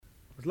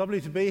It's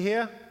lovely to be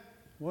here.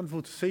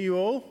 Wonderful to see you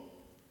all.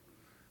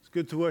 It's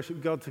good to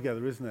worship God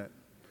together, isn't it?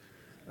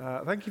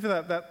 Thank you for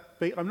that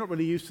big, I'm not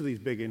really used to these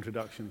big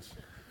introductions.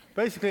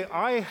 Basically,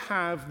 I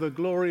have the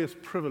glorious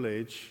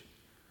privilege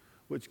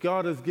which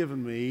God has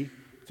given me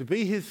to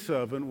be his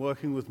servant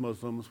working with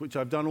Muslims, which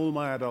I've done all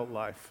my adult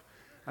life.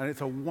 And it's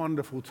a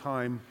wonderful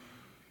time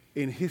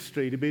in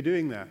history to be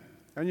doing that.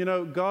 And you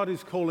know, God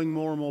is calling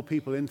more and more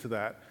people into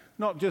that.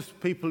 Not just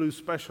people who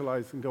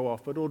specialize and go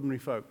off, but ordinary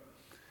folk.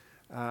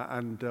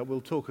 And we'll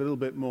talk a little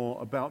bit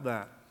more about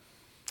that.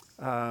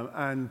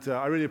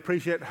 I really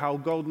appreciate how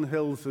Golden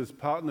Hills has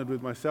partnered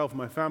with myself and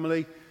my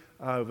family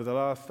over the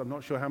last, I'm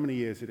not sure how many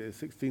years it is,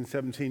 16,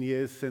 17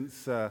 years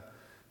since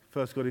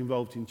first got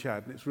involved in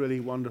Chad. And it's really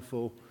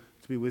wonderful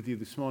to be with you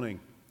this morning.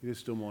 It is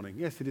still morning.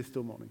 Yes, it is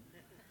still morning.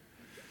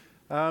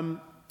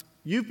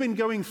 You've been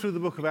going through the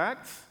book of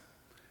Acts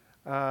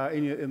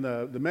in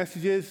the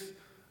messages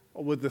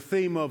with the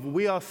theme of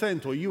we are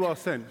sent, or you are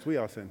sent. We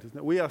are sent, isn't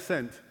it? We are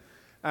sent.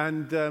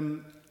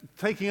 And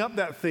taking up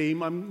that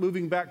theme, I'm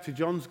moving back to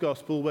John's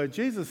Gospel where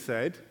Jesus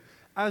said,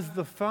 as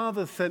the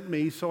Father sent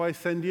me, so I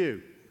send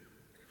you.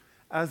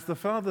 As the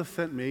Father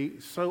sent me,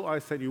 so I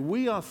sent you.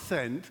 We are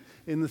sent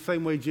in the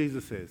same way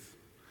Jesus is.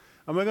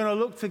 And we're going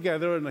to look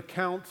together an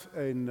account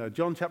in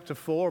John chapter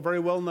 4, a very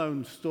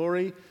well-known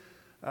story.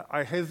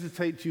 I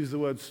hesitate to use the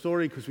word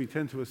story because we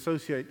tend to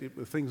associate it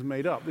with things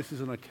made up. This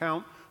is an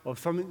account of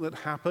something that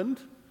happened.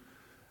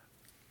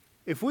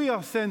 If we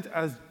are sent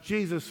as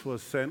Jesus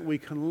was sent, we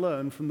can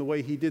learn from the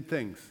way he did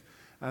things.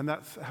 And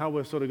that's how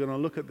we're sort of going to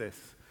look at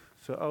this.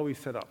 So are we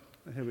set up?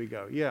 Here we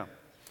go. Yeah.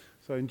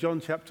 So in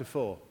John chapter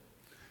 4.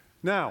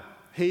 Now,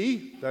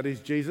 he, that is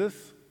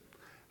Jesus,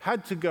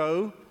 had to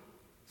go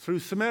through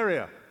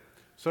Samaria.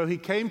 So he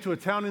came to a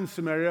town in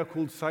Samaria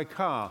called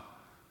Sychar,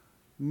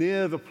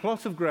 near the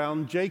plot of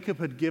ground Jacob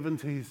had given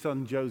to his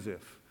son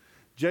Joseph.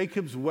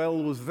 Jacob's well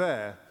was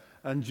there,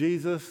 and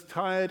Jesus,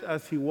 tired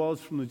as he was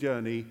from the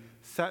journey,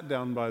 sat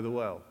down by the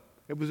well.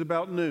 It was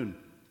about noon.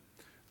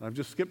 And I've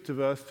just skipped a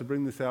verse to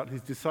bring this out.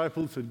 His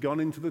disciples had gone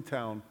into the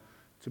town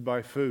to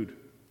buy food.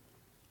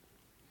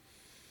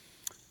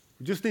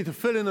 We just need to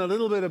fill in a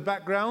little bit of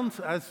background.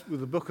 As with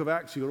the book of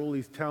Acts, you've got all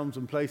these towns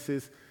and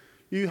places.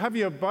 You have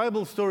your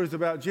Bible stories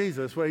about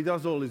Jesus where he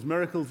does all his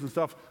miracles and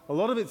stuff. A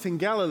lot of it's in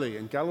Galilee,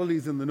 and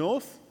Galilee's in the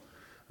north.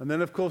 And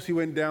then, of course, he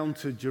went down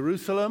to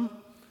Jerusalem.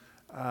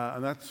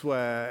 And that's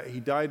where he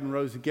died and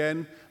rose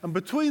again. And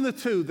between the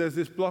two, there's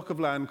this block of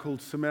land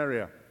called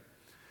Samaria.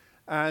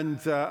 And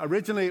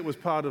originally it was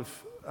part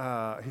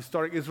of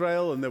historic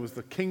Israel, and there was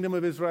the kingdom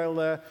of Israel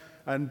there.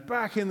 And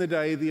back in the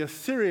day, the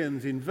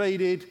Assyrians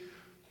invaded,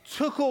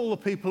 took all the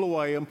people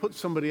away and put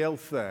somebody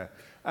else there.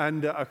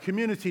 And a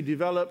community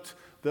developed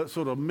that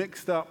sort of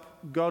mixed up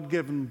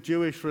God-given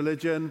Jewish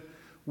religion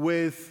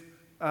with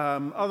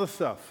other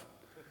stuff.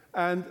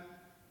 And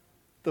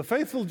the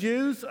faithful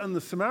Jews and the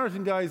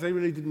Samaritan guys, they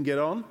really didn't get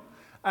on.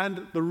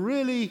 And the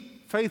really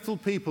faithful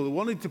people who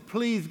wanted to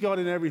please God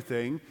in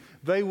everything,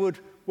 they would,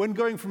 when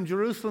going from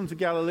Jerusalem to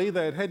Galilee,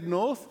 they'd head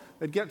north,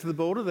 they'd get to the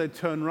border, they'd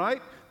turn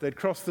right, they'd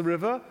cross the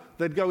river,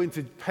 they'd go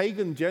into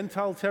pagan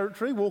Gentile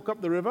territory, walk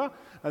up the river,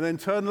 and then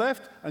turn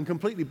left and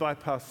completely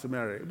bypass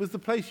Samaria. It was the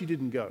place you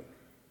didn't go.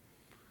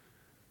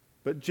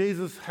 But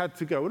Jesus had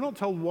to go. We're not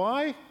told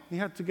why he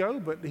had to go,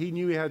 but he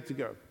knew he had to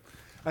go.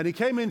 And he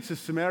came into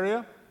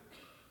Samaria,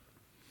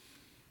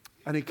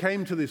 and he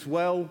came to this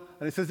well,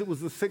 and it says it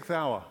was the 6th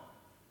hour.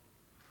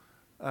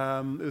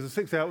 It was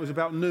the 6th hour, it was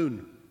about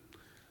noon.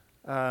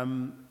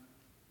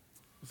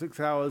 6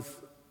 hours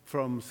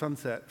from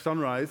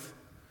sunrise.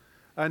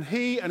 And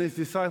he and his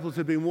disciples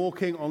had been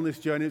walking on this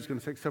journey. It was going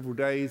to take several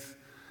days.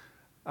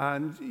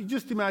 And you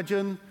just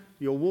imagine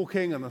you're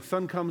walking and the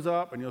sun comes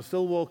up and you're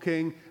still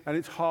walking and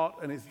it's hot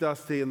and it's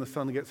dusty and the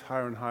sun gets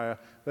higher and higher.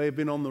 They've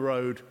been on the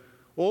road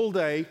all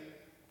day,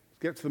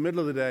 get to the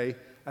middle of the day,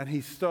 and he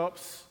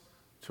stops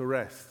to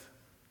rest.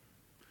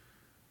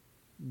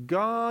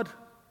 God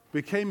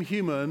became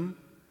human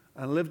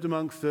and lived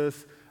amongst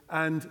us,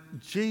 and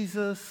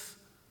Jesus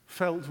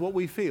felt what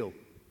we feel.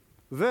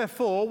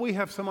 Therefore, we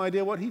have some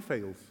idea what he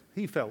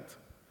felt.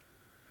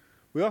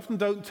 We often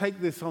don't take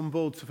this on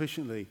board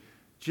sufficiently.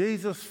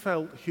 Jesus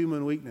felt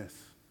human weakness.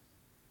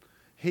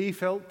 He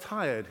felt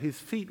tired. His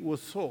feet were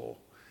sore.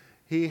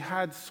 He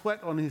had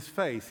sweat on his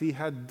face. He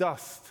had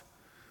dust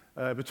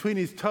between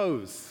his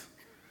toes.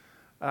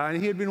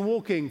 And he had been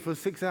walking for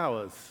 6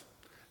 hours.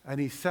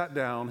 And he sat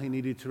down. He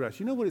needed to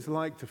rest. You know what it's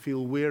like to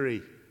feel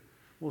weary?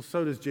 Well,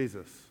 so does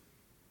Jesus.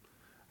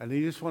 And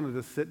he just wanted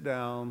to sit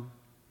down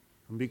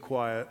and be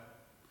quiet.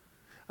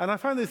 And I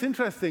find this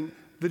interesting.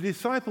 The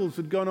disciples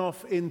had gone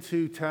off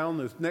into town.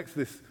 There's next to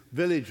this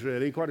village,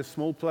 really, quite a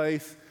small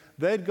place.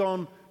 They'd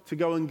gone to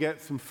go and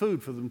get some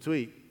food for them to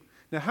eat.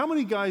 Now, how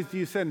many guys do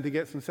you send to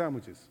get some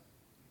sandwiches?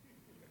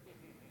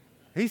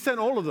 He sent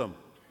all of them.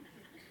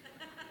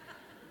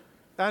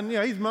 And,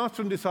 he's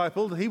master and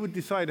disciple. He would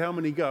decide how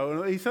many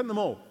go, and he sent them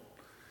all.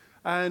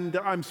 And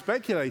I'm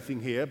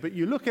speculating here, but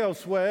you look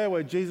elsewhere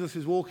where Jesus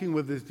is walking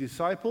with his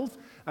disciples,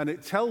 and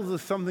it tells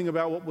us something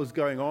about what was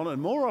going on.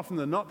 And more often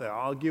than not, they're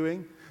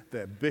arguing,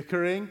 they're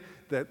bickering,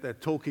 they're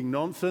talking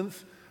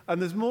nonsense.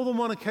 And there's more than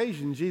one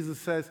occasion Jesus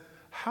says,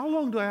 how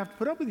long do I have to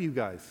put up with you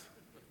guys?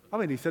 I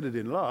mean, he said it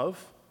in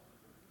love.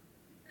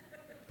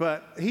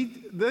 But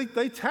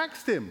they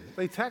taxed him.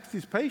 They taxed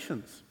his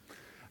patience.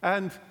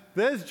 And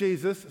there's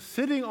Jesus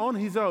sitting on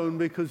his own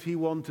because he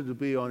wanted to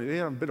be on it. He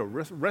had a bit of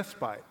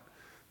respite.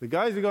 The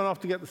guys are going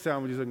off to get the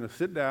sandwiches. I'm going to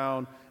sit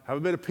down, have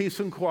a bit of peace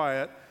and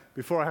quiet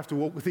before I have to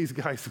walk with these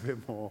guys a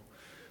bit more.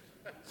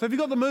 So have you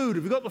got the mood?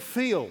 Have you got the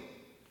feel?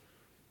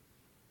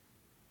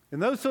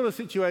 In those sort of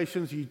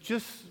situations, you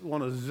just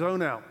want to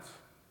zone out.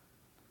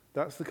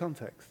 That's the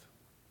context.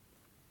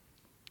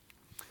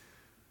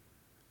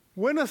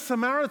 When a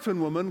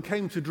Samaritan woman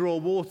came to draw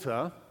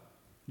water,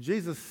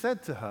 Jesus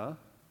said to her,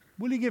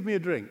 will you give me a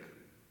drink?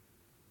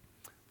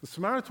 The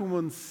Samaritan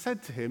woman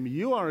said to him,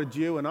 you are a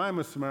Jew and I am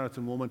a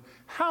Samaritan woman.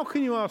 How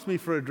can you ask me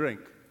for a drink?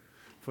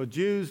 For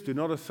Jews do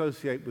not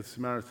associate with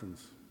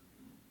Samaritans.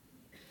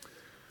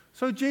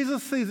 So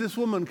Jesus sees this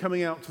woman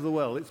coming out to the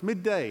well. It's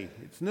midday,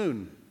 it's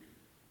noon.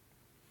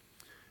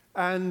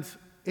 And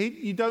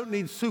you don't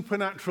need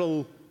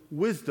supernatural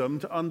wisdom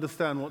to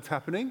understand what's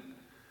happening.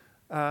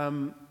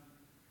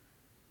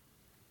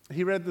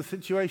 He read the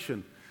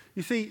situation.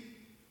 You see,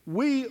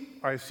 we,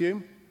 I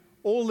assume,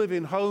 all live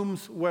in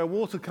homes where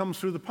water comes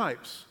through the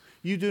pipes.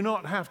 You do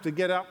not have to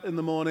get up in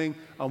the morning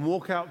and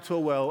walk out to a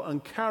well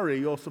and carry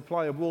your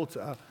supply of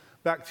water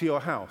back to your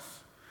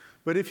house.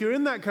 But if you're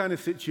in that kind of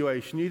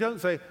situation, you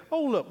don't say,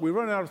 oh, look, we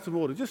run out of some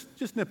water.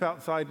 Just nip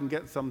outside and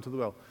get some to the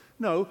well.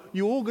 No,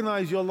 you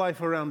organize your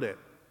life around it.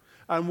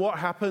 And what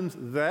happens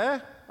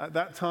there at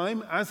that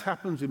time, as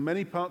happens in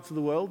many parts of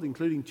the world,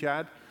 including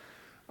Chad,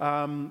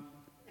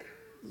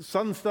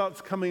 sun starts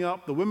coming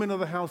up, the women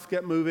of the house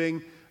get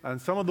moving, and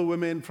some of the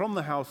women from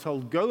the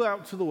household go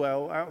out to the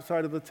well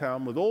outside of the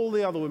town with all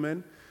the other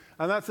women,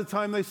 and that's the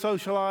time they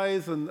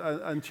socialize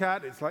and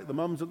chat. It's like the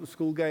mums at the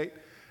school gate,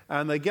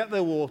 and they get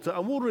their water,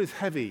 and water is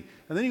heavy,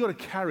 and then you've got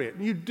to carry it,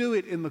 and you do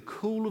it in the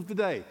cool of the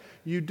day.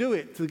 You do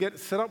it to get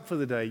set up for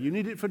the day. You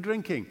need it for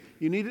drinking.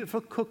 You need it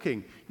for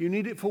cooking. You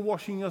need it for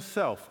washing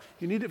yourself.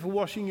 You need it for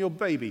washing your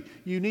baby.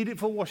 You need it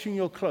for washing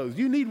your clothes.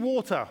 You need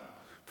water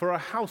for a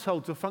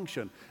household to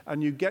function,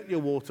 and you get your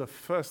water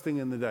first thing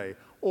in the day.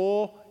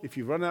 Or, if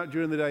you run out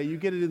during the day, you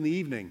get it in the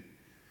evening.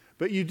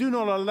 But you do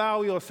not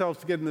allow yourself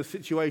to get in a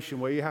situation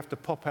where you have to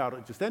pop out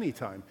at just any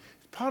time.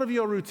 It's part of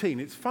your routine.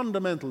 It's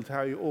fundamental to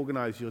how you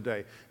organize your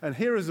day. And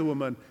here is a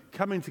woman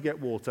coming to get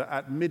water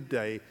at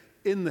midday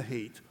in the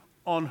heat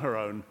on her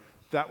own.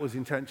 That was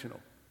intentional.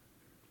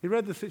 He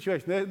read the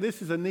situation.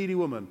 This is a needy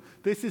woman.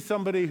 This is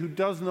somebody who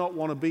does not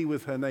want to be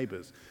with her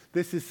neighbors.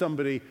 This is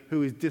somebody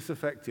who is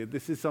disaffected.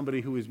 This is somebody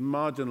who is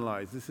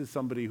marginalized. This is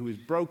somebody who is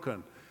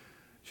broken.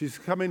 She's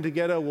coming to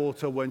get her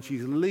water when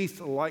she's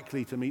least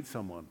likely to meet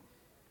someone.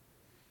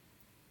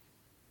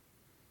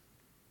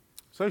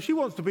 So she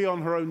wants to be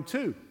on her own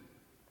too.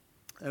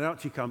 And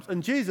out she comes.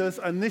 And Jesus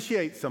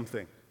initiates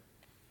something.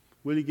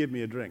 Will you give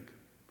me a drink?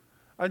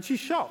 And she's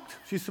shocked.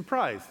 She's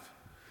surprised.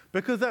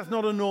 Because that's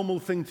not a normal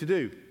thing to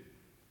do.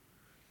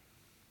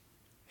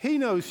 He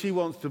knows she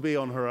wants to be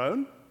on her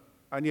own,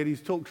 and yet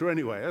he's talked to her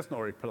anyway. That's not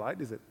very polite,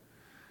 is it?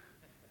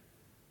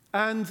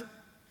 And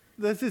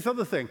there's this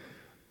other thing.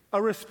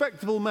 A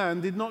respectable man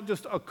did not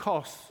just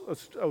accost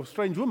a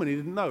strange woman he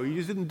didn't know. He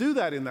just didn't do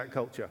that in that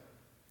culture,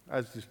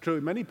 as is true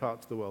in many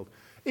parts of the world.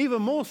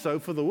 Even more so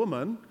for the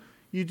woman,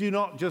 you do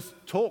not just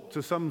talk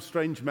to some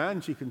strange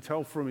man. She can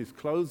tell from his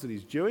clothes that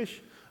he's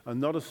Jewish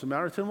and not a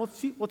Samaritan. What's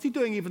he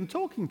doing even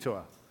talking to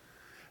her?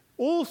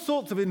 All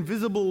sorts of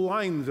invisible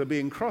lines are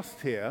being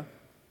crossed here.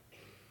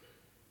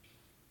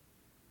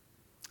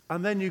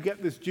 And then you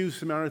get this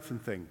Jew-Samaritan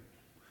thing.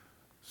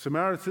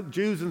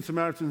 Jews and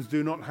Samaritans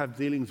do not have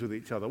dealings with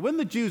each other. When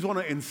the Jews want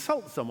to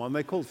insult someone,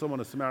 they call someone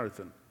a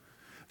Samaritan.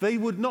 They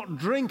would not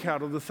drink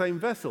out of the same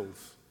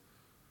vessels.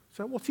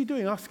 So what's he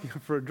doing asking her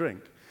for a drink?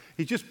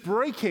 He's just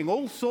breaking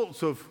all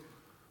sorts of,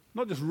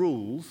 not just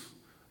rules,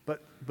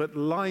 but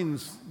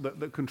lines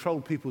that control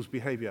people's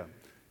behavior.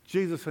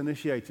 Jesus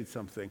initiated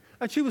something,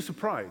 and she was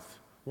surprised.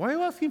 Why are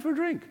you asking for a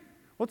drink?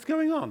 What's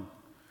going on?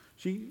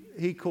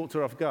 He caught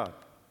her off guard.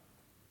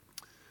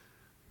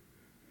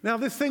 Now,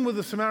 this thing with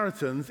the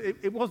Samaritans,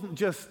 it wasn't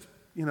just,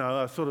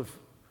 a sort of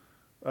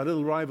a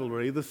little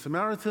rivalry. The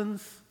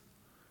Samaritans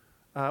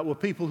were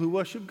people who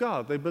worshiped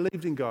God. They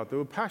believed in God. They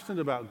were passionate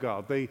about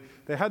God. They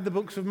had the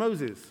books of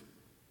Moses,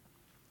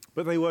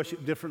 but they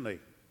worshiped differently.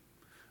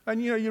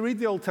 And, you read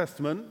the Old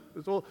Testament,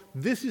 it's all,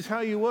 this is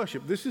how you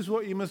worship. This is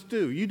what you must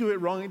do. You do it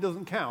wrong, it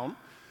doesn't count.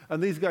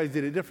 And these guys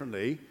did it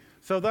differently.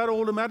 So that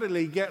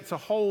automatically gets a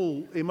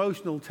whole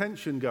emotional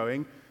tension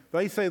going.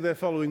 They say they're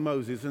following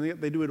Moses, and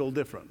yet they do it all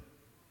different.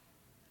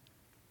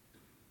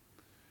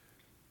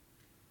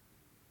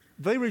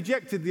 They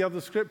rejected the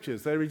other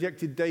scriptures. They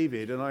rejected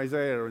David and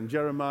Isaiah and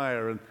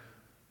Jeremiah, and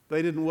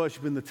they didn't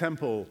worship in the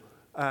temple.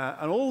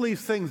 and all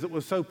these things that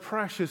were so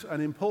precious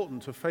and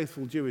important to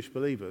faithful Jewish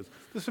believers,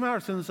 the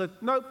Samaritans said,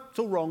 no, it's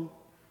all wrong.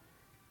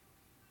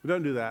 We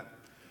don't do that.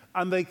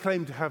 And they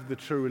claimed to have the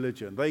true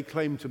religion. They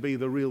claimed to be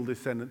the real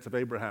descendants of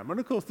Abraham. And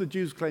of course, the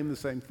Jews claim the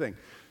same thing.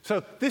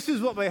 So this is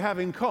what they have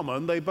in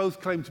common. They both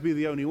claim to be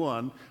the only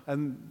one,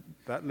 and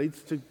that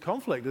leads to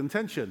conflict and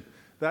tension.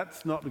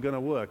 That's not going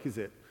to work, is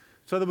it?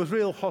 So there was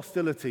real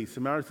hostility,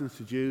 Samaritans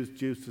to Jews,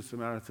 Jews to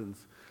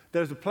Samaritans.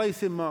 There's a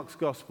place in Mark's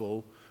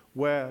gospel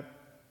where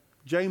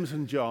James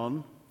and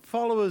John,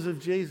 followers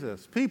of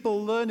Jesus,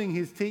 people learning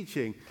his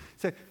teaching,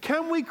 say,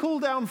 can we call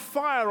down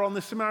fire on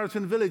the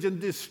Samaritan village and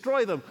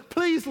destroy them?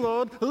 Please,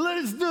 Lord,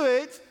 let's do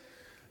it.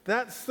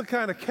 That's the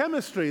kind of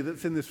chemistry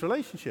that's in this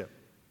relationship.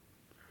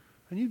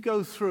 And you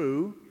go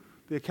through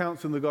the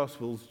accounts in the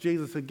Gospels,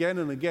 Jesus again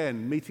and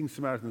again meeting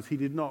Samaritans, he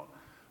did not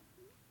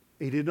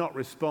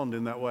respond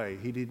in that way.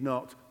 He did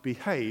not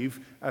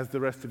behave as the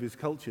rest of his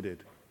culture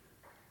did.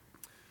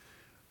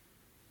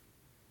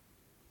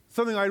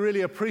 Something I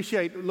really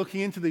appreciate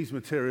looking into these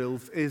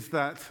materials is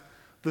that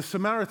the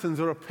Samaritans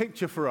are a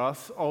picture for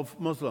us of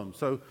Muslims.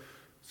 So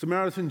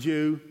Samaritan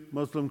Jew,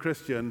 Muslim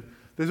Christian,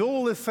 there's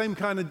all this same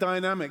kind of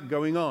dynamic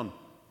going on.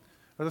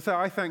 As I say,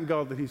 I thank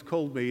God that he's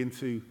called me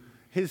into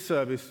his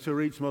service to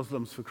reach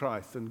Muslims for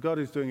Christ, and God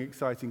is doing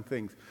exciting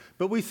things.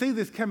 But we see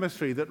this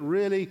chemistry that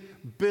really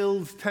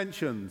builds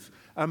tensions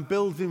and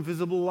builds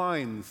invisible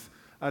lines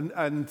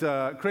and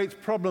creates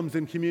problems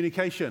in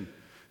communication.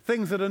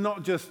 Things that are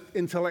not just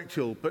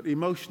intellectual, but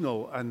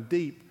emotional and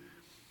deep.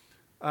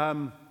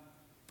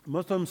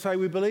 Muslims say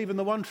we believe in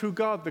the one true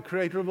God, the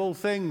creator of all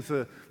things,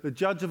 the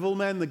judge of all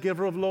men, the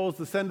giver of laws,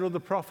 the sender of the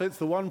prophets,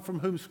 the one from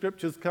whom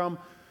scriptures come.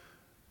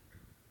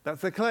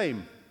 That's their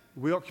claim.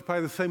 We occupy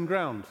the same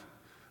ground.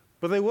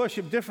 But they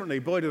worship differently.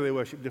 Boy, do they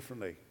worship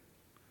differently.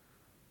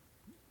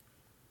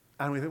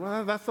 And we think,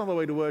 well, that's not the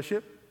way to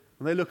worship.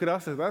 And they look at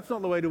us and say, that's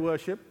not the way to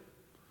worship.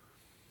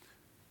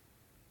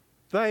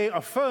 They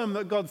affirm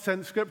that God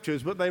sent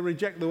scriptures, but they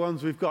reject the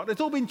ones we've got.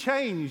 It's all been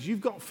changed.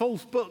 You've got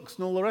false books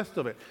and all the rest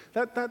of it.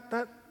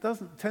 That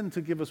doesn't tend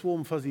to give us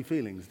warm, fuzzy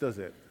feelings, does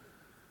it?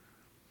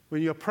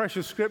 When your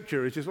precious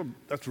scripture is just, well,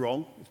 that's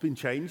wrong. It's been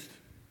changed.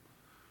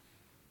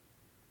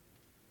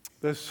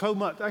 There's so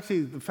much.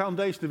 Actually, the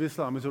foundation of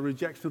Islam is a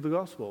rejection of the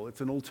gospel.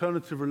 It's an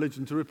alternative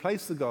religion to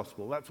replace the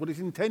gospel. That's what it's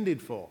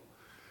intended for.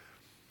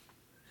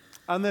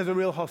 And there's a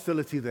real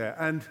hostility there.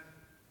 And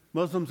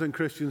Muslims and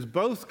Christians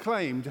both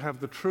claim to have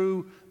the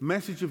true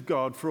message of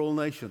God for all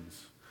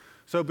nations.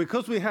 So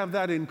because we have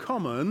that in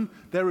common,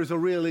 there is a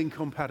real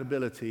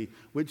incompatibility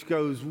which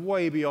goes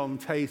way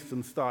beyond taste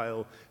and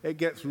style. It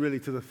gets really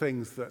to the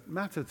things that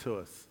matter to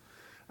us.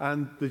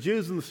 And the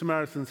Jews and the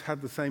Samaritans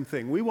had the same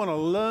thing. We want to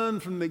learn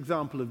from the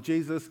example of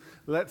Jesus.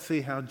 Let's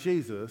see how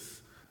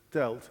Jesus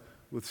dealt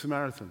with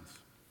Samaritans.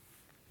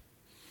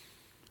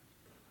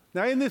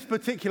 Now, in this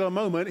particular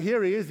moment,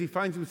 here he is. He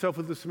finds himself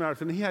with the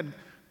Samaritan. He had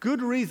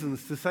good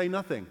reasons to say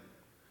nothing.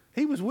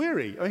 He was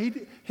weary.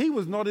 He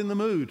was not in the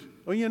mood.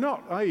 Well, you're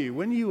not, are you?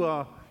 When you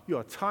are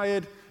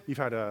tired, you've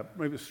had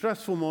maybe a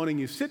stressful morning,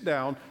 you sit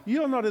down,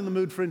 you're not in the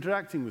mood for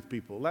interacting with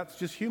people. That's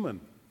just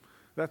human.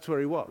 That's where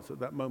he was at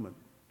that moment.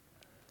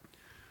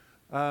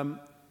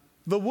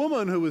 The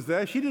woman who was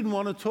there, she didn't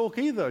want to talk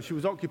either. She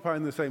was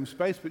occupying the same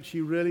space, but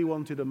she really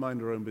wanted to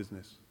mind her own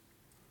business.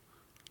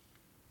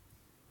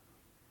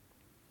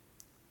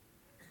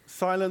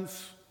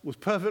 Silence was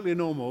perfectly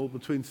normal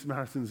between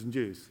Samaritans and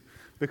Jews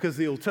because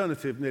the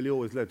alternative nearly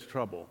always led to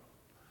trouble.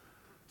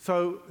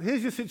 So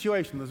here's your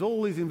situation. There's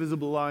all these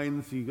invisible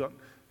lines.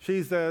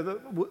 She's there. The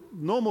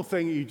normal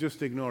thing, you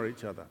just ignore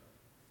each other.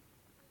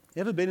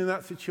 You ever been in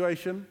that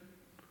situation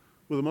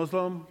with a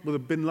Muslim, with a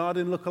bin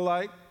Laden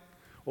lookalike,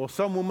 or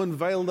some woman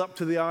veiled up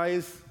to the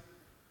eyes?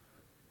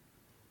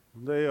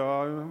 They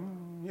are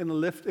in a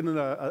lift, in an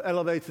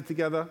elevator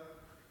together.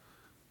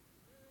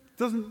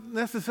 Doesn't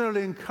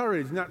necessarily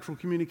encourage natural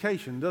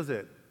communication, does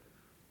it?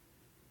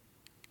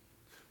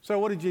 So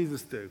what did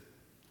Jesus do?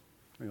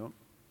 Hang on.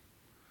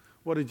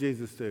 What did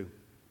Jesus do?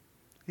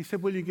 He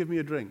said, will you give me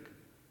a drink?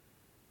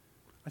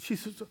 And she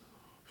said,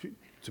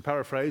 to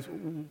paraphrase,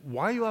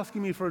 why are you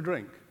asking me for a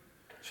drink?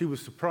 She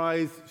was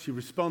surprised, she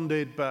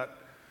responded, but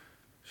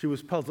she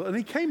was puzzled. And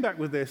he came back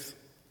with this.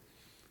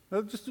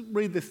 Now, just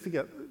read this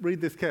together. Read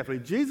this carefully.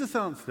 Jesus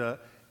answered her,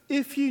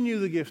 if you knew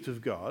the gift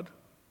of God,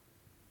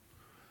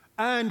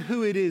 and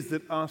who it is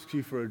that asks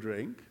you for a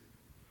drink,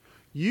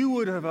 you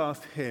would have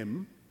asked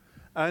him,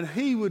 and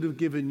he would have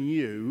given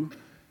you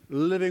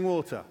living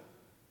water.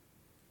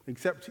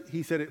 Except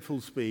he said it full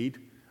speed,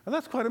 and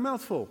that's quite a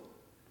mouthful.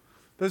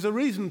 There's a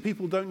reason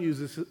people don't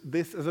use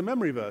this as a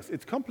memory verse.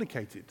 It's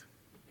complicated.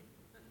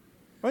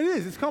 Well, it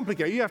is. It's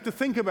complicated. You have to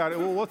think about it.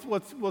 Well,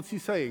 what's he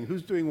saying?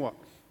 Who's doing what?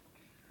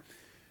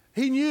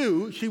 He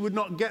knew she would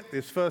not get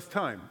this first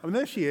time. I mean,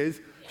 there she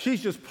is.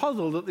 She's just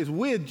puzzled at this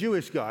weird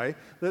Jewish guy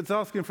that's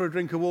asking for a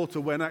drink of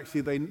water when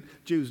actually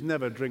Jews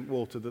never drink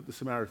water that the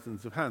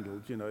Samaritans have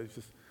handled. You know, it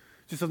just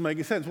doesn't make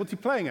any sense. What's he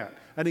playing at?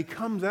 And he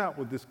comes out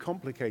with this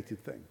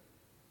complicated thing.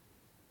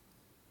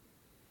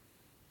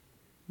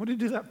 What did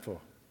he do that for?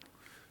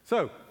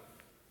 So,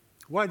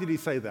 why did he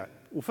say that?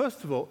 Well,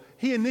 first of all,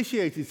 he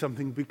initiated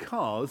something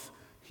because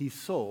he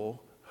saw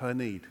her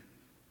need.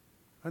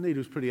 Her need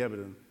was pretty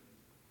evident,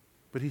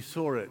 but he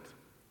saw it,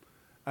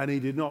 and he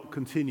did not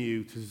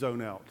continue to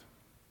zone out.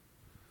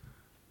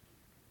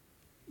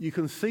 You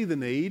can see the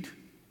need,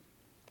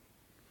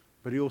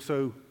 but he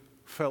also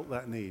felt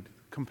that need.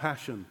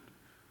 Compassion.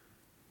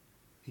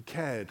 He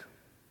cared.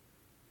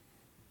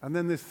 And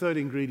then this third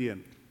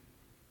ingredient.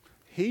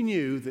 He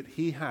knew that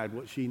he had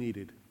what she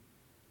needed.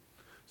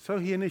 So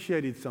he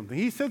initiated something.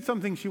 He said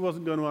something she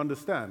wasn't going to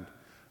understand.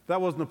 That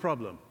wasn't a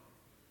problem.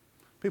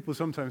 People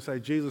sometimes say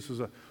Jesus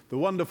was the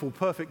wonderful,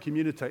 perfect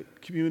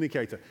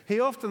communicator. He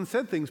often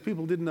said things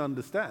people didn't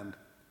understand.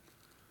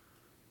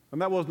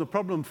 And that wasn't a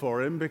problem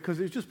for him because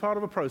it was just part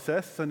of a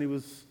process and he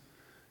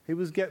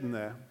was getting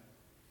there.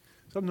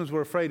 Sometimes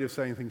we're afraid of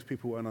saying things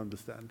people won't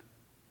understand.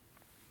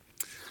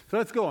 So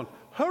let's go on.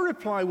 Her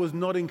reply was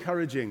not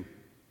encouraging.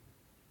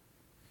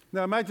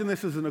 Now imagine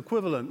this as an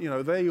equivalent.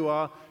 There you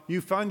are. You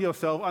find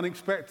yourself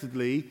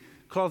unexpectedly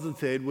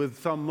closeted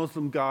with some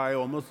Muslim guy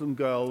or Muslim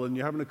girl and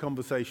you're having a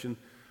conversation.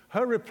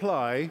 Her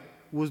reply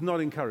was not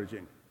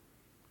encouraging.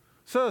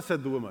 Sir,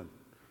 said the woman,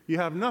 you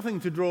have nothing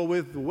to draw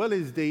with. The well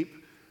is deep.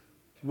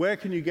 Where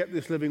can you get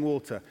this living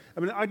water? I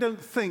mean, I don't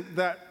think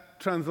that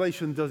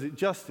translation does it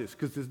justice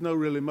because there's no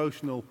real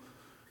emotional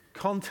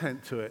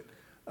content to it.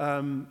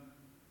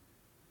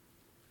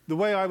 The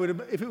way I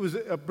would, if it was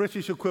a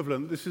British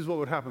equivalent, this is what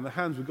would happen. The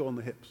hands would go on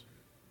the hips.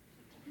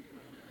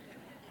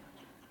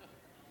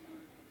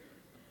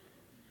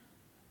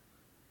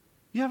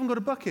 You haven't got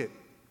a bucket.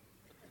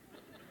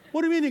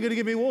 What do you mean you're going to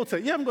give me water?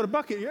 You haven't got a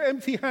bucket. You're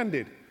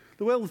empty-handed.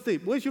 The well's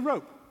deep. Where's your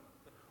rope?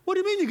 What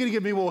do you mean you're going to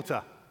give me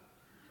water?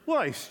 What,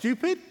 are you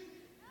stupid?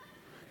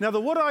 Now, the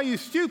what are you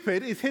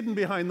stupid is hidden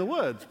behind the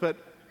words, but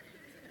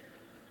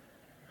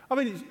I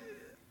mean,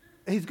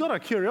 he's got a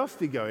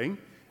curiosity going.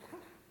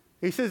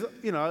 He says,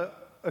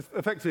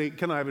 effectively,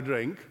 can I have a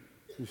drink?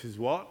 He says,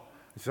 what?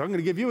 He says, I'm going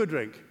to give you a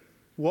drink.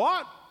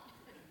 What?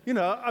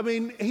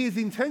 He's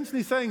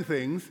intentionally saying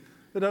things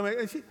that don't make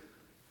sense.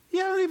 You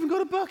haven't even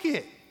got a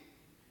bucket.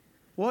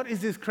 What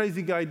is this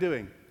crazy guy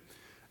doing?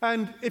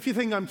 And if you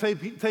think I'm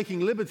taking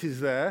liberties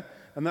there,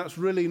 and that's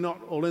really not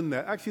all in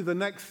there, actually the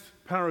next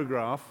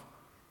paragraph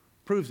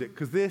proves it,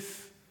 because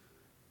this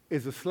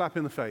is a slap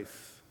in the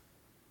face.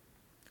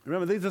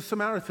 Remember, these are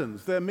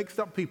Samaritans. They're mixed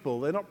up people.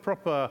 They're not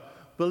proper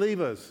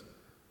believers.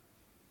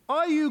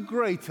 Are you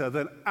greater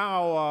than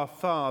our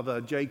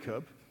father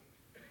Jacob,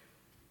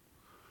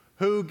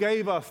 who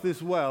gave us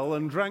this well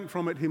and drank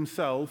from it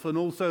himself, and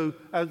also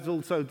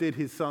did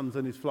his sons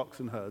and his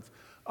flocks and herds?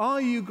 Are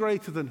you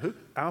greater than who?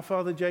 Our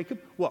father Jacob?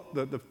 What?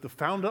 The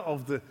founder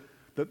of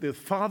the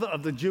father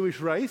of the Jewish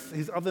race?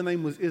 His other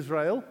name was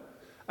Israel.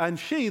 And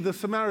she, the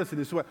Samaritan,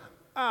 is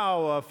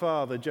our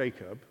father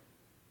Jacob,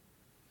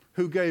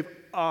 who gave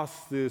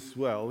us this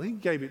well. He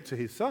gave it to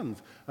his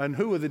sons. And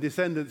who are the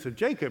descendants of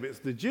Jacob? It's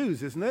the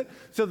Jews, isn't it?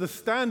 So the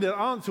standard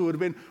answer would have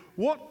been,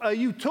 what are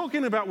you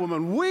talking about,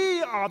 woman?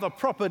 We are the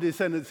proper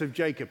descendants of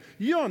Jacob.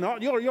 You're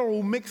not. You're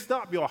all mixed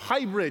up. You're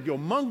hybrid. You're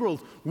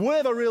mongrels.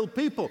 We're the real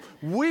people.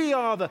 We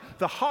are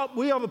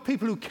the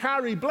people who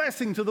carry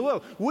blessing to the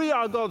world. We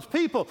are God's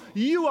people.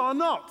 You are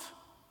not.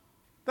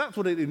 That's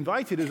what it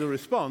invited as a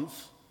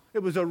response. It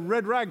was a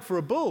red rag for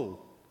a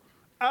bull.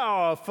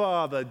 Our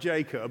father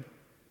Jacob.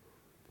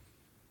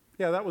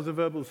 Yeah, that was a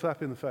verbal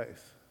slap in the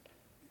face.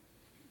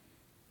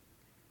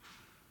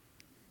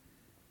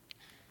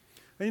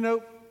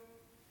 And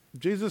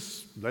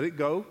Jesus let it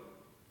go,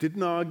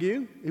 didn't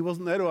argue. He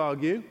wasn't there to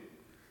argue.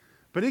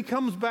 But he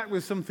comes back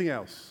with something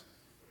else.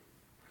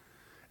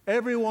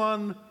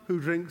 Everyone who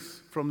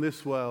drinks from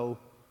this well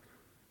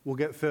will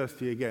get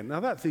thirsty again. Now,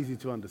 that's easy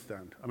to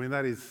understand. I mean,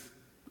 that's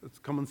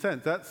common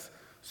sense. That's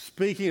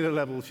speaking at a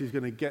level she's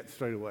going to get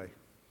straight away.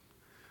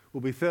 Will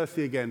be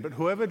thirsty again. But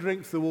whoever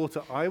drinks the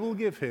water I will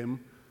give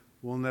him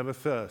will never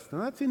thirst.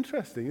 Now, that's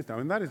interesting, isn't it? I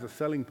mean, that is a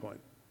selling point.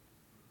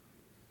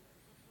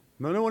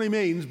 I don't know what he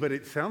means, but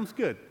it sounds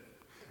good.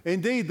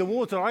 Indeed, the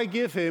water I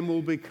give him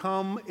will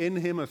become in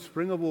him a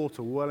spring of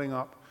water welling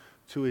up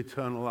to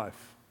eternal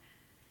life.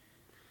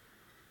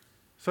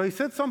 So he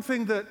said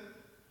something that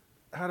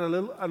had a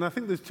little, and I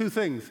think there's two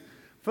things.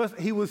 First,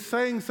 he was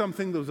saying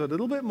something that was a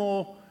little bit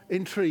more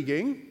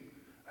intriguing,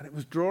 and it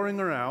was drawing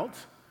her out,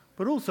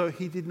 but also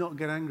he did not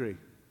get angry.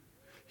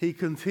 He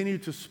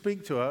continued to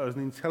speak to her as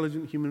an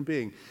intelligent human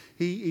being.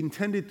 He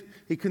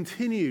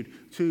continued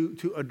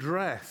to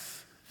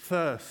address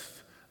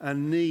thirst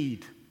and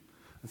need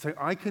and say,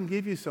 I can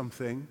give you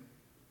something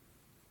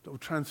that will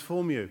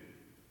transform you.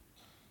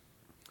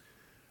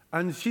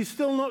 And she's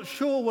still not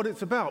sure what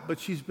it's about, but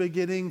she's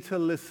beginning to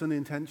listen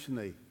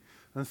intentionally.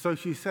 And so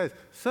she says,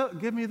 sir,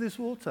 give me this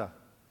water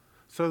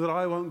so that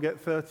I won't get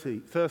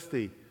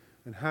thirsty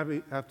and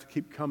have to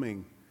keep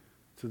coming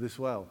to this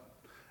well.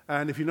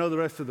 And if you know the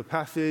rest of the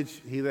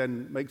passage, he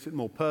then makes it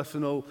more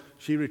personal.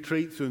 She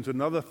retreats into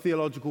another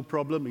theological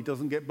problem. He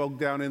doesn't get bogged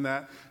down in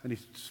that. And he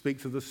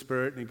speaks of the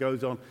Spirit and he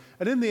goes on.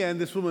 And in the end,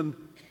 this woman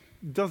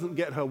doesn't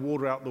get her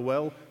water out the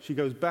well. She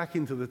goes back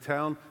into the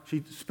town.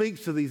 She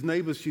speaks to these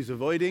neighbors she's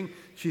avoiding.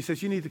 She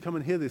says, you need to come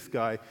and hear this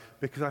guy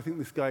because I think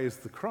this guy is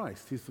the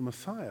Christ. He's the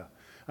Messiah.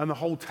 And the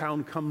whole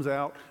town comes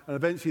out, and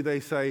eventually they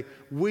say,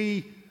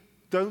 we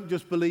don't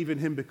just believe in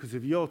him because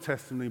of your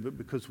testimony, but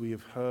because we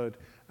have heard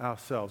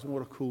ourselves. And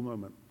what a cool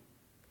moment.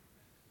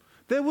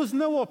 There was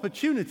no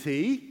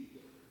opportunity.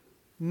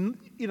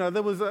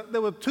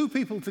 There were two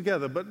people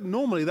together, but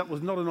normally that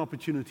was not an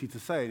opportunity to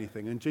say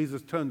anything, and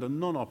Jesus turned a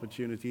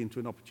non-opportunity into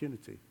an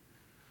opportunity.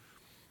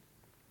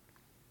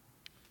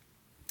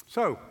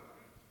 So,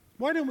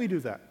 why don't we do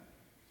that?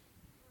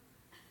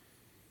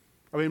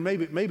 I mean,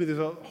 maybe there's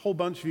a whole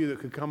bunch of you that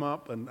could come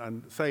up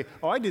and say,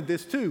 oh, I did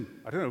this too.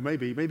 I don't know,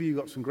 maybe you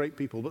got some great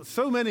people. But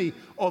so many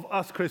of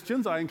us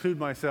Christians, I include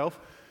myself,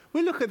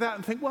 we look at that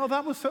and think, well,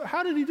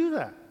 how did he do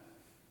that?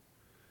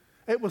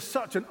 It was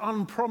such an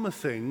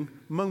unpromising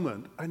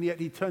moment, and yet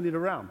he turned it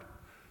around.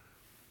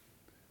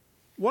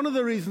 One of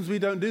the reasons we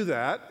don't do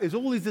that is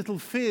all these little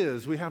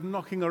fears we have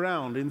knocking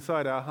around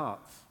inside our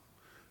hearts.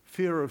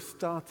 Fear of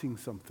starting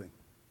something.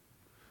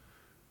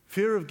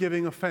 Fear of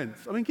giving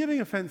offense. I mean,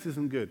 giving offense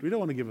isn't good. We don't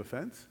want to give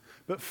offense.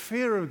 But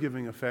fear of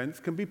giving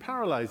offense can be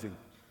paralyzing.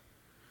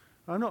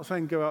 I'm not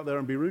saying go out there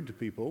and be rude to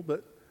people,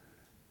 but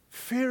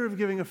fear of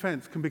giving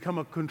offense can become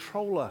a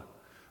controller.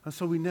 And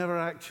so we never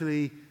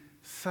actually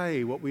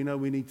say what we know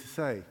we need to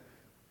say.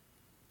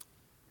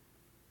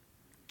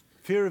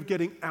 Fear of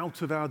getting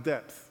out of our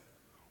depth.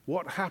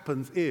 What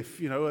happens if,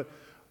 I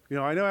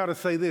know how to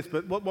say this,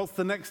 but what's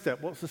the next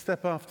step? What's the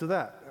step after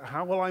that?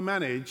 How will I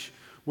manage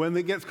when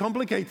it gets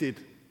complicated?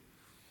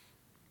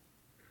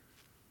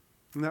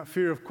 And that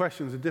fear of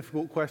questions are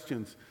difficult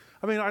questions.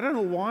 I mean, I don't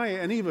know why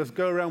any of us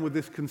go around with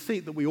this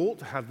conceit that we ought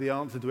to have the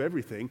answer to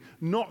everything.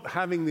 Not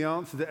having the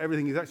answer to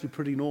everything is actually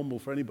pretty normal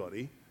for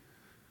anybody.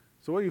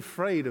 So are you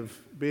afraid of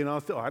being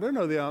asked, I don't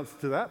know the answer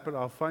to that, but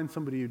I'll find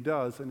somebody who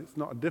does, and it's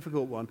not a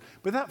difficult one.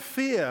 But that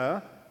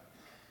fear,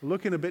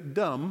 looking a bit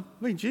dumb,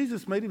 I mean,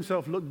 Jesus made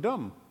himself look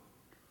dumb.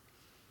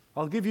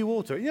 I'll give you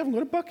water. You haven't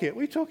got a bucket.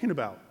 What are you talking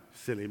about?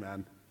 Silly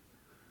man.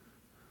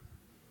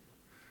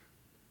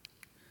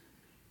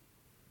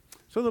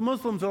 So the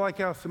Muslims are like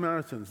our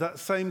Samaritans. That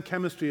same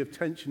chemistry of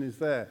tension is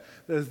there.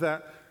 There's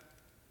that,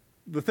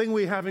 the thing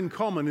we have in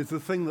common is the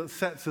thing that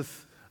sets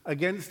us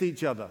against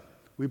each other.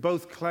 We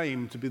both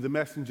claim to be the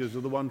messengers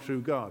of the one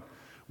true God.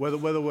 Whether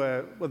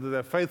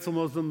they're faithful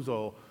Muslims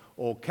or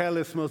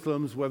careless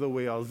Muslims, whether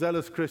we are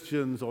zealous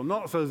Christians or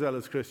not so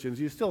zealous Christians,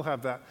 you still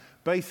have that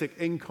basic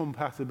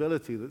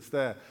incompatibility that's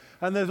there.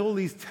 And there's all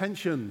these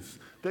tensions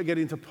that get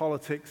into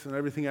politics and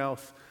everything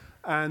else.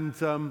 And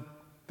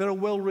there are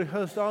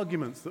well-rehearsed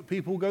arguments that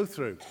people go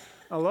through.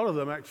 A lot of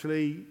them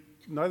actually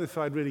neither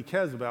side really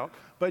cares about,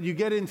 but you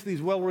get into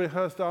these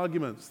well-rehearsed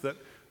arguments that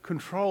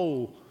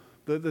control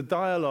the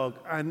dialogue,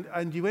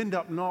 and you end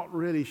up not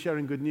really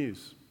sharing good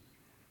news.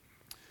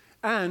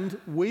 And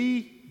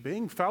we,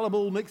 being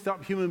fallible,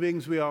 mixed-up human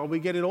beings we are, we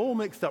get it all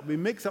mixed up. We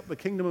mix up the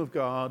kingdom of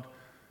God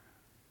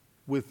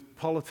with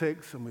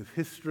politics and with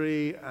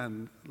history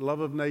and love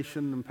of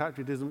nation and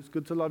patriotism. It's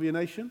good to love your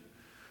nation.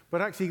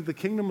 But actually, the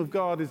kingdom of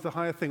God is the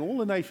higher thing. All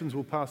the nations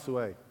will pass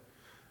away.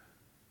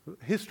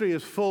 History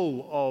is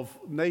full of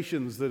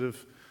nations that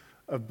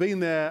have been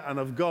there and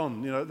have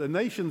gone. The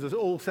nations are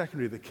all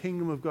secondary. The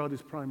kingdom of God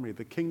is primary.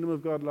 The kingdom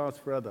of God lasts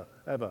forever,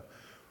 ever.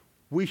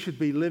 We should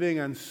be living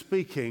and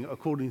speaking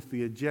according to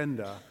the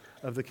agenda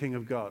of the King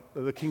of God,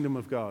 of the kingdom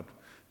of God.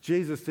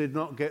 Jesus did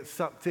not get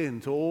sucked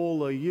into all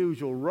the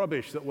usual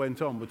rubbish that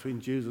went on between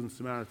Jews and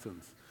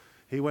Samaritans.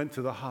 He went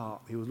to the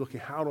heart. He was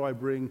looking, how do I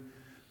bring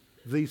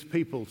these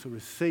people to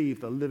receive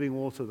the living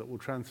water that will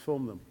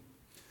transform them?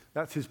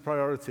 That's his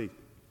priority.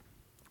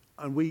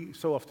 And we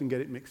so often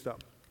get it mixed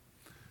up.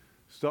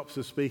 Stops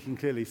us speaking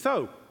clearly.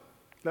 So,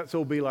 let's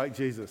all be like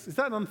Jesus. Is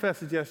that an unfair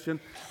suggestion?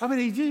 I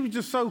mean, he was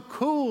just so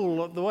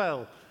cool at the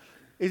well.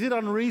 Is it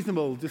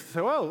unreasonable just to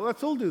say, well,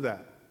 let's all do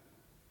that?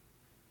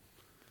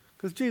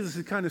 Because Jesus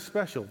is kind of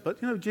special.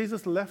 But,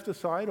 Jesus left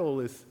aside all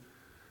his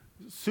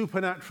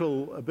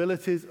supernatural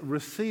abilities,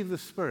 received the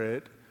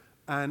Spirit,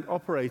 and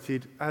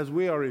operated as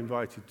we are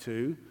invited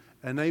to,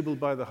 enabled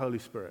by the Holy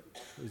Spirit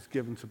who's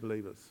given to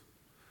believers.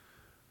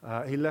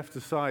 He left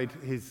aside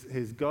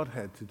his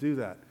Godhead to do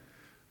that.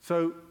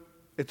 So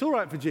it's all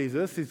right for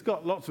Jesus. He's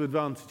got lots of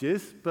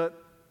advantages,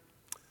 but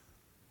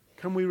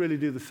can we really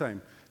do the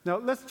same? Now,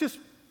 let's just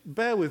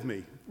bear with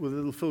me with a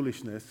little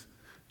foolishness.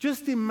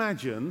 Just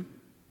imagine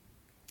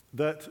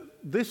that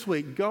this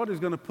week God is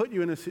going to put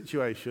you in a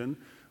situation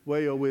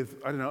where you're with,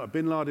 a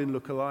Bin Laden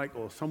lookalike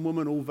or some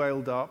woman all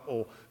veiled up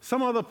or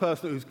some other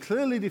person who's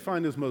clearly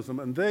defined as Muslim,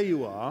 and there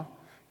you are,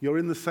 you're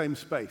in the same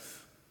space.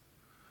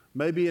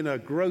 Maybe in a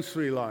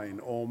grocery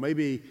line or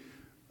maybe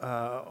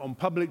on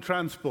public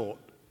transport.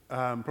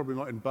 Probably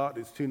not in BART,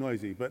 it's too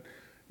noisy. But,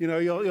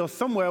 you're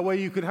somewhere where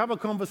you could have a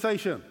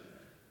conversation.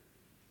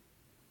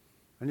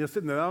 And you're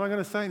sitting there, am I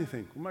going to say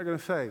anything? What am I going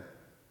to say?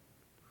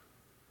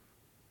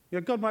 Yeah,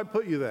 God might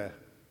put you there.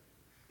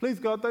 Please,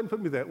 God, don't put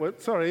me there. Well,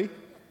 sorry.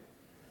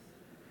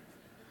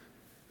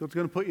 God's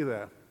going to put you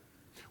there.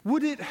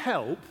 Would it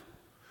help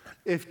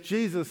if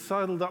Jesus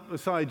sidled up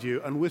beside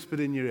you and whispered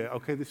in your ear,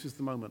 okay, this is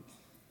the moment.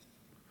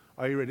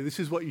 Are you ready? This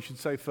is what you should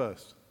say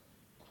first.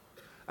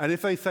 And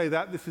if they say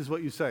that, this is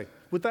what you say.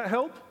 Would that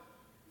help?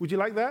 Would you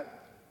like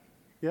that?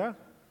 Yeah?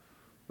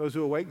 Those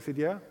who are awake said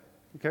yeah?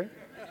 Okay.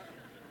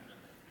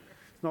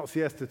 It's not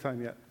siesta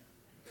time yet.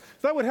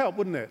 So that would help,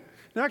 wouldn't it?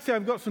 Now, actually,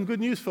 I've got some good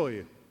news for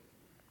you.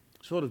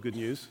 Sort of good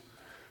news.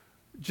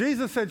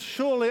 Jesus said,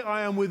 surely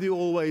I am with you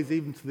always,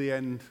 even to the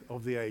end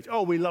of the age.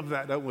 Oh, we love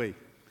that, don't we?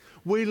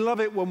 We love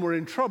it when we're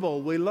in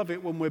trouble. We love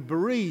it when we're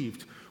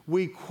bereaved.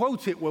 We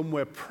quote it when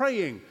we're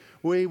praying.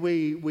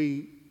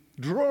 We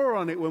draw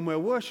on it when we're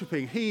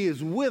worshiping. He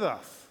is with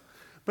us.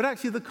 But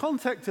actually, the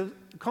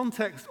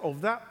context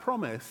of that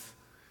promise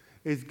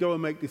is go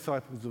and make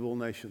disciples of all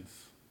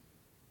nations.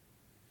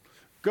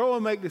 Go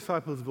and make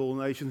disciples of all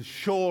nations.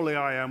 Surely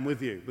I am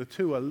with you. The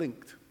two are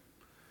linked.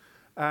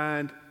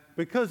 And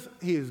because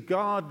he is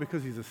God,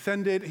 because he's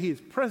ascended, he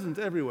is present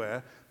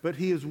everywhere, but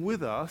he is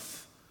with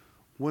us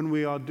when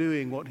we are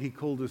doing what he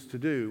called us to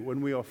do,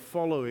 when we are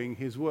following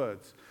his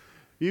words.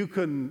 You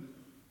can,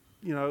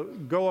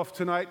 go off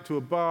tonight to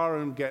a bar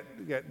and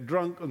get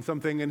drunk on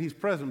something, and he's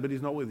present, but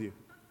he's not with you.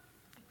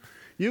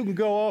 You can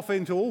go off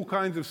into all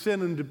kinds of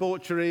sin and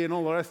debauchery and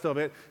all the rest of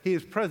it. He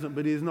is present,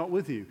 but he is not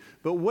with you.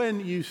 But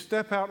when you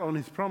step out on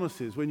his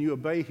promises, when you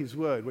obey his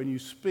word, when you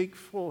speak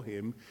for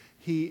him,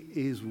 he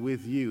is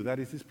with you. That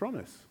is his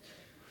promise.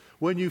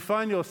 When you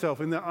find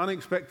yourself in that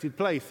unexpected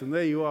place, and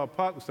there you are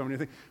parked with someone, you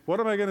think, what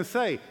am I going to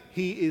say?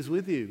 He is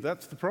with you.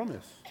 That's the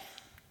promise.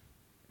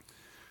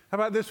 How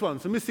about this one?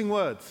 Some missing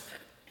words.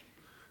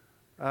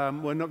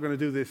 We're not going to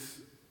do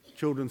this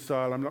children's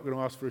style. I'm not going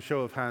to ask for a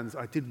show of hands.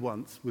 I did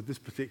once with this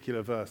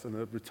particular verse, and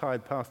a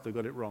retired pastor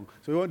got it wrong.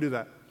 So we won't do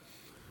that.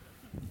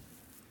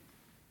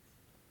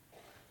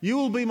 You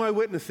will be my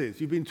witnesses.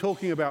 You've been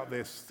talking about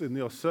this in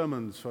your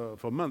sermons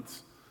for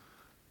months.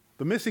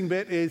 The missing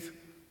bit is,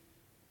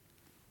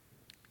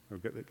 I'll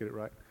get it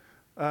right,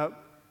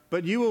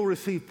 but you will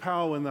receive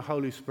power when the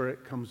Holy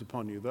Spirit comes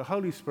upon you. The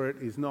Holy Spirit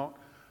is not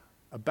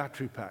a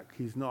battery pack.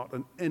 He's not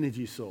an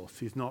energy source.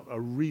 He's not a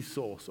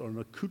resource or an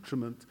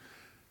accoutrement.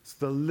 It's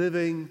the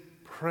living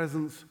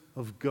presence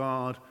of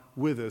God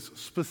with us,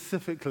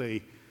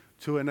 specifically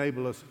to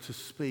enable us to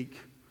speak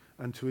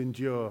and to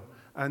endure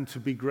and to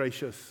be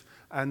gracious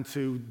and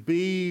to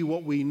be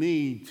what we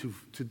need to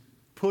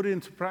put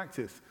into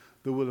practice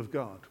the will of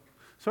God.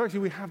 So actually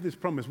we have this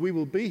promise. We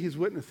will be his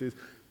witnesses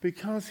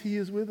because he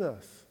is with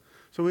us.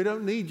 So we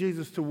don't need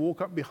Jesus to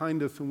walk up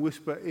behind us and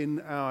whisper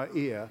in our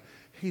ear.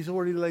 He's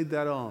already laid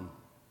that on.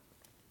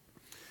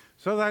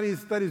 So that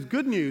is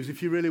good news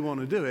if you really want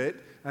to do it,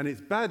 and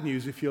it's bad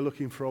news if you're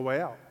looking for a way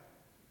out.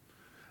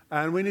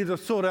 And we need to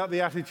sort out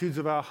the attitudes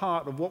of our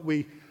heart of what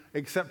we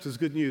accept as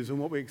good news and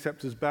what we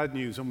accept as bad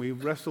news, and we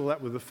wrestle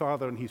that with the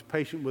Father, and he's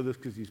patient with us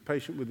because he's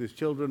patient with his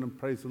children, and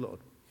praise the Lord.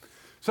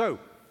 So,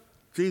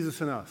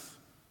 Jesus and us.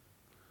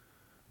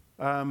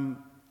 Hang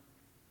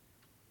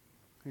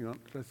on,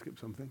 did I skip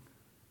something?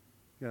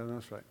 Yeah,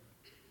 that's right.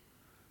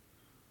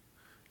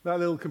 That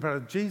little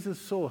comparison.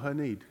 Jesus saw her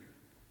need.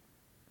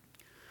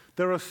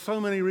 There are so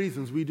many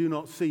reasons we do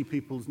not see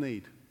people's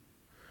need.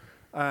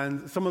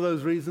 And some of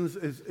those reasons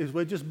is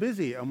we're just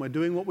busy and we're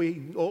doing what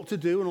we ought to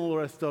do and all the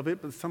rest of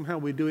it, but somehow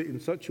we do it in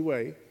such a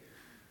way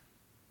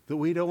that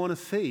we don't want to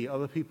see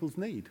other people's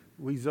need.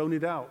 We zone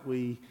it out.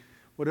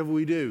 Whatever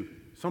we do.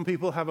 Some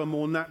people have a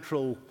more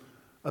natural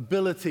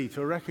ability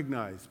to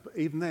recognize, but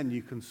even then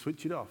you can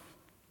switch it off.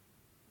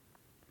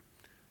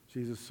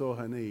 Jesus saw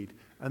her need.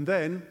 And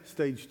then,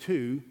 stage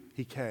 2,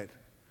 he cared.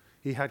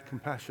 He had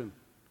compassion.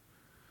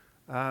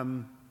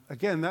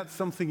 Again, that's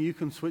something you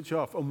can switch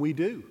off, and we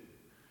do.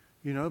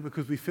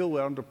 Because we feel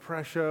we're under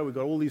pressure, we've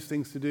got all these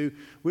things to do.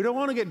 We don't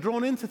want to get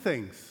drawn into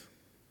things.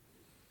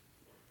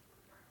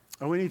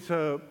 And we need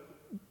to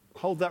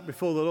hold that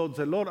before the Lord and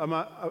say, Lord,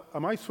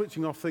 am I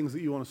switching off things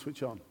that you want to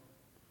switch on?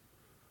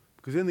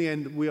 Because in the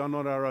end, we are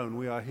not our own,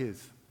 we are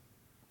his.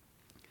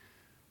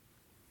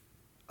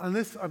 And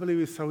this, I believe,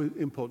 is so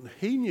important.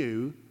 He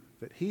knew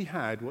that he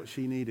had what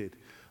she needed.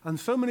 And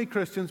so many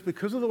Christians,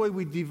 because of the way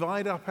we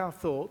divide up our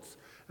thoughts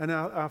and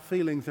our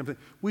feelings and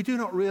everything, we do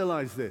not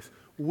realize this.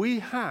 We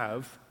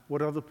have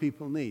what other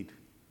people need.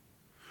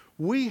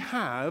 We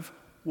have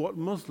what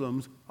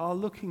Muslims are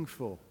looking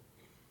for.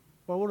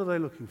 Well, what are they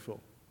looking for?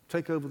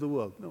 Take over the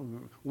world. No,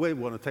 we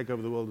want to take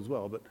over the world as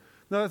well, but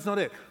no, that's not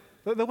it.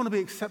 They want to be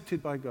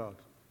accepted by God.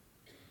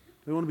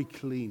 They want to be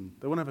clean.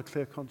 They want to have a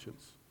clear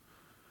conscience.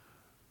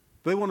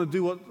 They want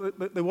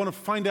to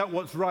find out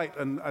what's right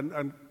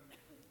and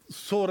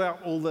sort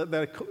out all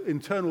their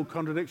internal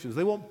contradictions.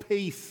 They want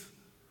peace.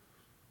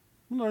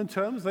 In their own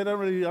terms, they don't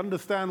really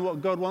understand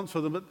what God wants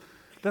for them, but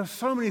there are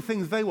so many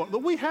things they want that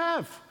we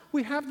have.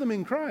 We have them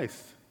in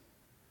Christ.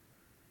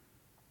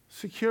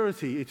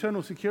 Security,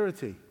 eternal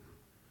security.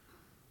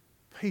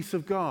 Peace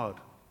of God.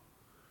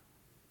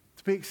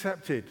 To be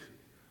accepted.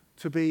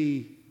 To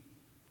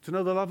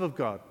know the love of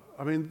God.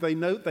 I mean, they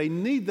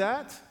need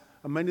that.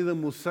 And many of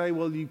them will say,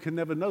 well, you can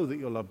never know that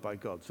you're loved by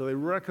God. So they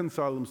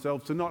reconcile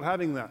themselves to not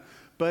having that.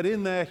 but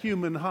in their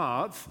human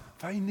hearts,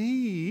 they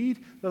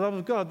need the love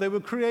of God. They were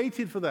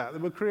created for that. They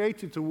were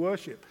created to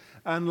worship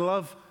and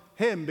love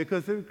him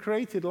because they were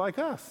created like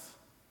us.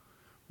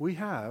 We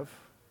have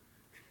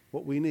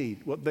what we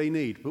need, what they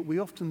need, but we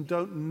often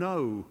don't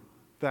know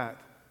that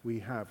we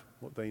have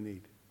what they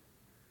need.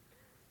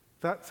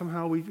 That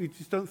somehow we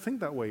just don't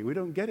think that way. We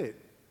don't get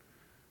it.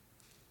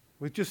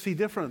 We just see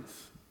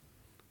difference.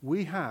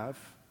 We have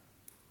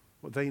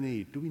what they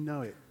need. Do we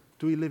know it?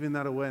 Do we live in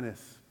that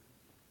awareness?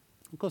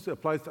 Of course, it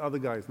applies to other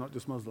guys, not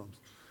just Muslims.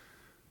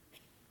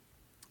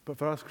 But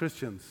for us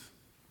Christians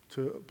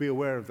to be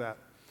aware of that.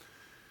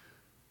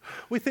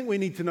 We think we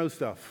need to know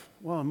stuff.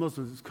 Well,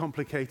 Muslims, it's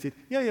complicated.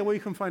 Yeah, well, you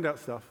can find out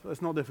stuff.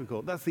 That's not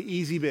difficult. That's the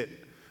easy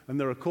bit. And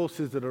there are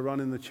courses that are run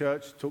in the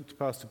church. Talk to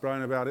Pastor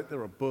Brian about it.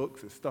 There are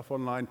books. There's stuff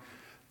online.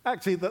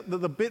 Actually,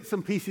 the bits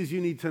and pieces you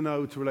need to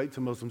know to relate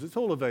to Muslims, it's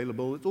all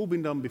available. It's all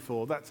been done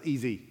before. That's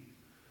easy.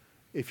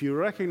 If you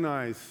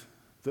recognize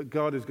that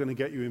God is going to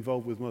get you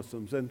involved with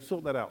Muslims, then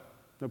sort that out.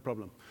 No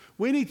problem.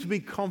 We need to be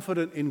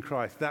confident in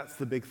Christ. That's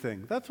the big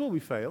thing. That's where we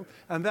fail,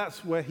 and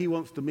that's where he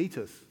wants to meet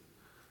us.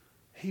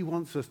 He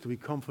wants us to be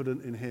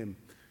confident in him,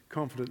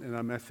 confident in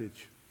our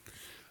message.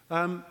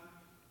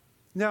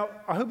 Now,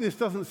 I hope this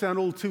doesn't sound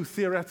all too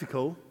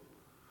theoretical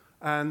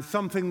and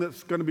something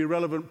that's going to be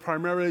relevant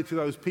primarily to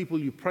those people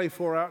you pray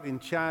for out in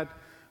Chad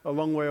a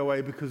long way away,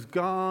 because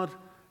God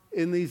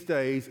in these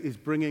days is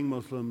bringing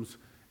Muslims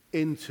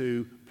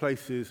into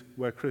places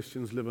where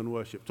Christians live and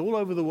worship. All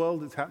over the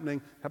world it's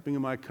happening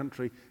in my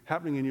country,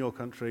 happening in your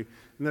country.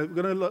 And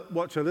we're going to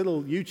watch a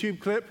little YouTube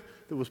clip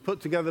that was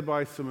put together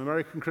by some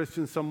American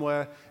Christians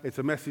somewhere. It's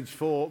a message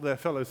for their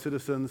fellow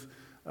citizens.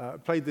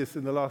 Played this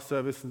in the last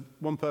service, and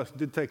one person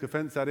did take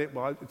offense at it.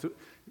 Well,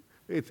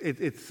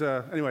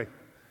 anyway,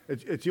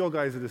 it's your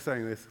guys that are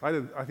saying this. I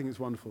think it's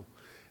wonderful.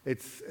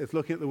 It's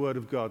looking at the Word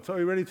of God. So are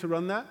you ready to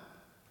run that?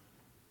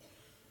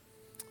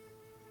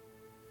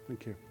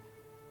 Thank you.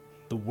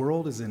 The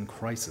world is in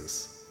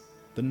crisis.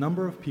 The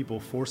number of people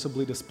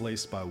forcibly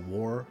displaced by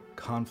war,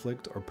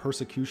 conflict, or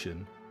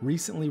persecution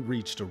recently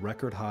reached a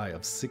record high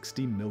of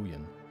 60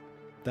 million.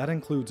 That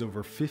includes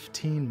over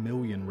 15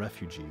 million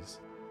refugees.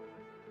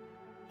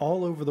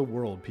 All over the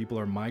world, people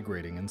are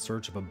migrating in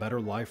search of a better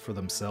life for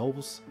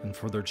themselves and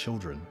for their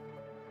children.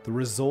 The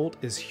result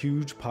is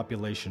huge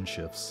population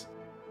shifts.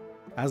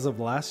 As of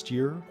last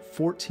year,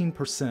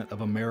 14%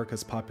 of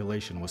America's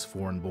population was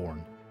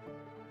foreign-born.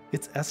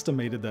 It's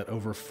estimated that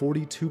over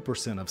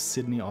 42% of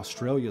Sydney,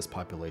 Australia's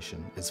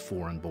population is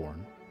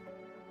foreign-born.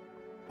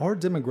 Our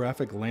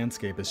demographic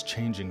landscape is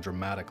changing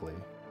dramatically,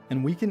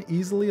 and we can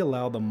easily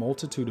allow the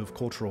multitude of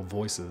cultural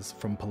voices,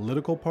 from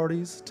political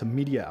parties to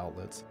media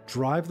outlets,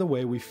 drive the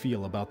way we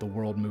feel about the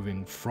world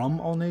moving from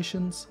all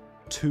nations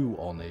to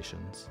all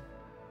nations.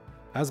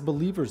 As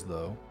believers,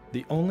 though,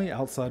 the only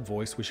outside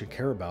voice we should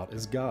care about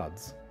is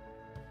God's.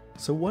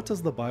 So what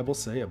does the Bible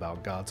say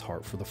about God's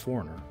heart for the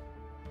foreigner?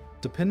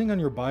 Depending on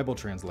your Bible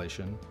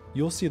translation,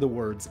 you'll see the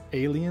words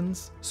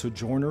aliens,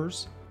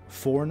 sojourners,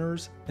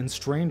 foreigners, and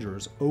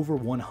strangers over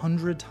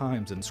 100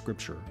 times in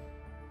Scripture.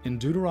 In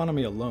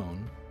Deuteronomy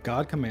alone,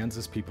 God commands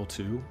his people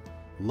to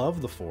love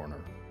the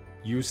foreigner,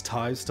 use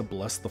tithes to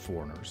bless the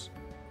foreigners,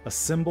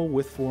 assemble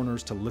with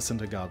foreigners to listen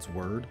to God's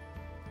word,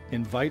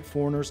 invite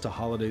foreigners to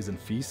holidays and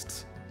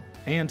feasts,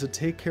 and to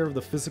take care of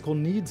the physical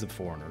needs of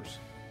foreigners.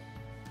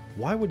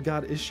 Why would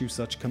God issue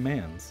such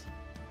commands?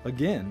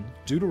 Again,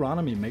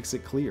 Deuteronomy makes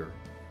it clear,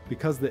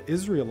 because the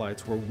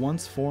Israelites were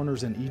once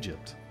foreigners in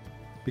Egypt,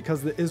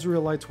 because the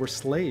Israelites were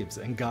slaves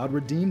and God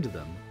redeemed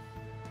them,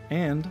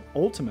 and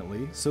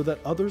ultimately so that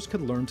others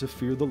could learn to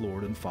fear the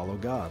Lord and follow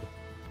God.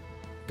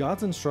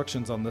 God's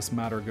instructions on this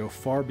matter go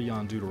far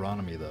beyond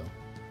Deuteronomy, though.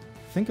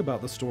 Think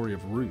about the story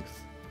of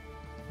Ruth.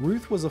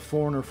 Ruth was a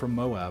foreigner from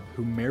Moab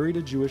who married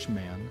a Jewish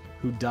man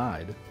who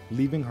died,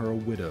 leaving her a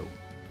widow.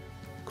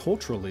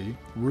 Culturally,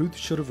 Ruth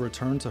should have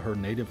returned to her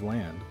native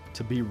land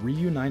to be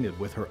reunited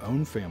with her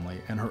own family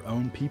and her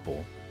own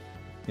people.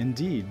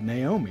 Indeed,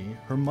 Naomi,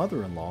 her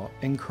mother-in-law,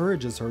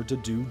 encourages her to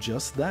do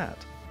just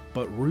that.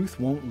 But Ruth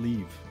won't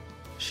leave.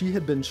 She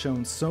had been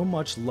shown so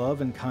much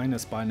love and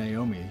kindness by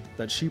Naomi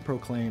that she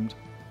proclaimed,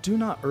 "Do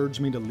not urge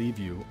me to leave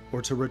you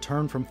or to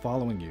return from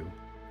following you.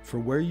 For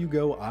where you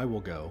go, I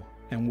will go,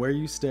 and where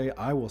you stay,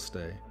 I will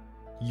stay.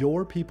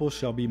 Your people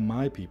shall be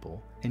my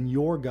people, and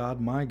your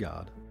God my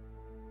God."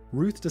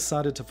 Ruth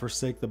decided to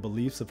forsake the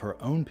beliefs of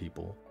her own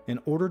people in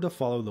order to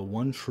follow the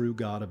one true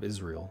God of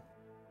Israel.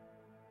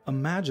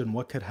 Imagine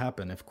what could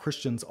happen if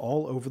Christians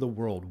all over the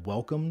world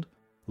welcomed,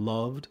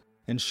 loved,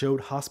 and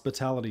showed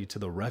hospitality to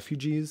the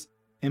refugees,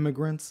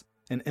 immigrants,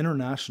 and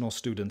international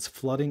students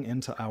flooding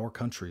into our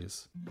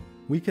countries.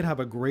 We could have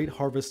a great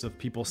harvest of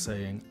people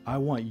saying, "I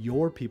want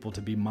your people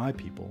to be my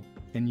people,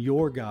 and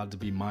your God to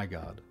be my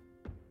God."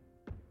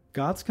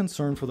 God's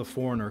concern for the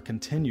foreigner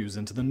continues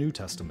into the New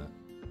Testament.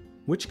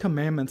 Which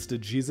commandments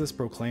did Jesus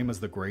proclaim as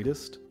the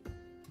greatest?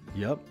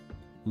 Yep,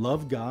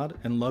 love God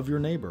and love your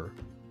neighbor.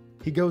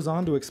 He goes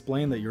on to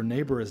explain that your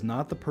neighbor is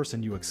not the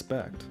person you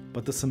expect,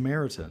 but the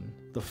Samaritan,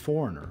 the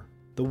foreigner,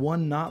 the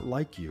one not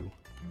like you.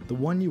 the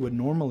one you would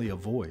normally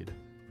avoid.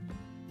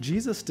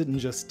 Jesus didn't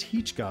just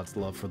teach God's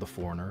love for the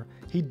foreigner,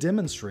 he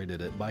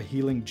demonstrated it by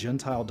healing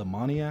Gentile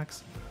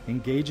demoniacs,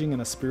 engaging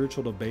in a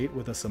spiritual debate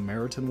with a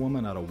Samaritan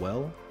woman at a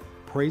well,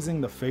 praising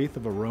the faith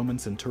of a Roman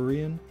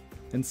centurion,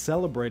 and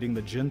celebrating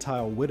the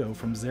Gentile widow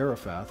from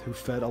Zarephath who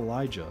fed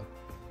Elijah.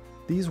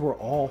 These were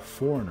all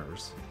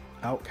foreigners,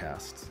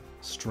 outcasts,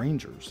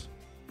 strangers.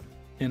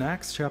 In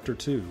Acts chapter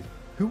 2,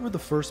 who were the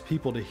first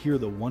people to hear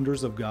the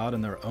wonders of God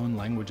in their own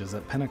languages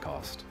at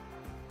Pentecost?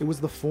 It was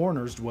the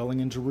foreigners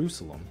dwelling in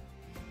Jerusalem.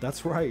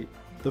 That's right,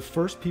 the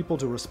first people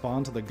to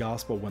respond to the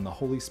gospel when the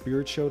Holy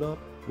Spirit showed up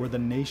were the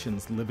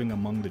nations living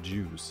among the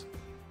Jews.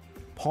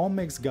 Paul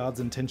makes God's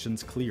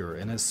intentions clear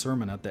in his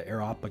sermon at the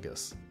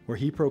Areopagus, where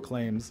he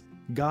proclaims,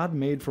 God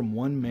made from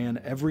one man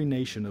every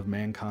nation of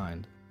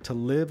mankind to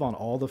live on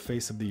all the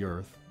face of the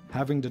earth,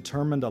 having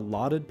determined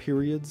allotted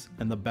periods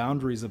and the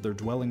boundaries of their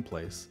dwelling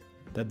place,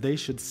 that they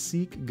should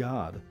seek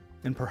God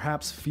and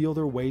perhaps feel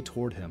their way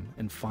toward him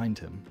and find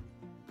him.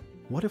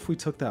 What if we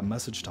took that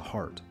message to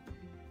heart?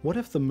 What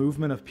if the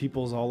movement of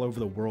peoples all over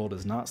the world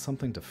is not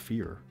something to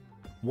fear?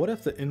 What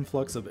if the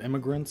influx of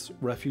immigrants,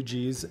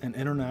 refugees, and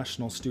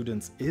international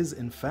students is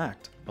in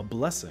fact a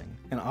blessing,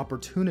 an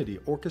opportunity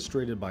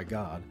orchestrated by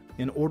God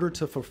in order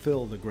to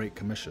fulfill the Great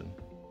Commission?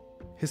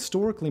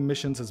 Historically,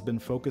 missions has been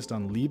focused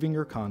on leaving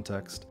your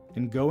context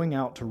and going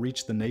out to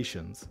reach the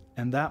nations,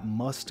 and that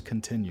must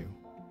continue.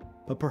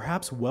 But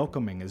perhaps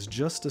welcoming is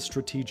just as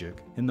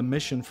strategic in the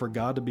mission for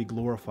God to be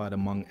glorified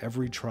among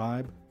every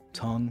tribe,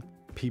 tongue,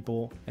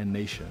 people, and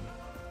nation.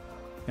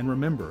 And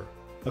remember,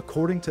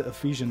 according to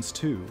Ephesians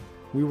 2,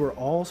 we were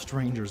all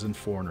strangers and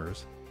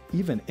foreigners,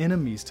 even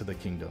enemies to the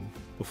kingdom,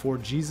 before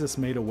Jesus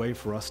made a way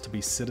for us to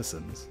be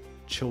citizens,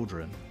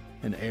 children,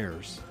 and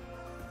heirs.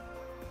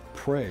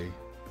 Pray,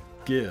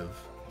 give,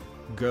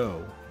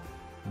 go,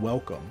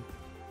 welcome.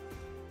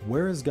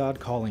 Where is God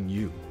calling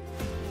you?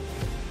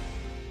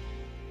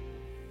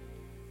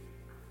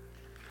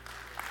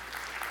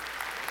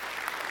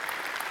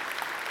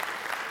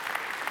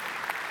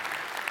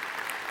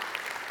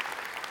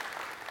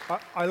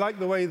 I like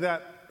the way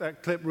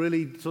that clip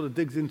really sort of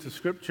digs into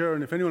Scripture,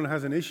 and if anyone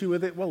has an issue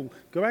with it, well,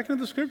 go back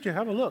into the Scripture,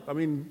 have a look. I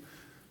mean,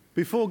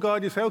 before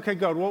God, you say, okay,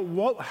 God,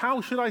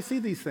 how should I see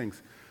these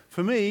things?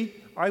 For me,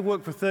 I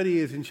worked for 30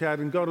 years in Chad,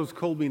 and God has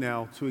called me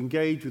now to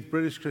engage with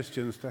British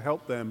Christians to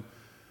help them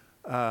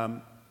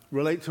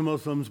relate to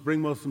Muslims,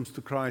 bring Muslims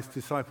to Christ,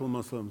 disciple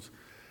Muslims.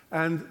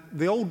 And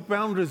the old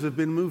boundaries have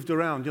been moved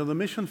around. You know, the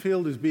mission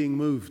field is being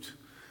moved.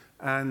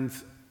 And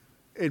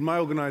in my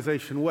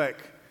organization, WEC,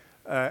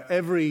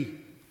 every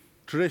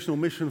traditional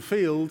mission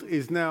field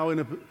has a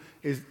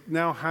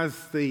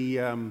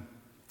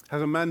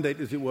mandate,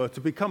 as it were,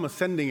 to become a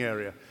sending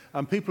area.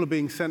 And people are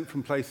being sent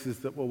from places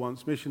that were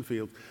once mission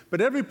fields.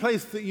 But every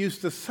place that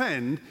used to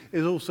send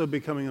is also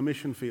becoming a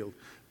mission field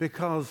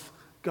because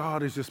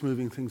God is just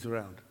moving things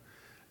around.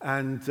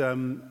 And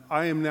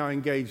I am now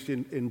engaged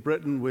in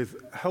Britain with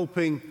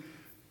helping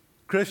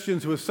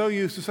Christians who are so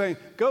used to saying,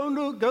 go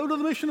to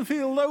the mission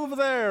field over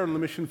there, and the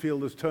mission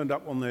field has turned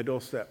up on their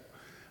doorstep.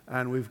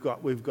 And we've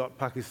got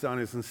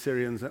Pakistanis and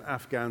Syrians and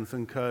Afghans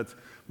and Kurds.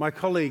 My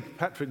colleague,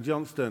 Patrick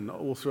Johnston,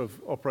 author of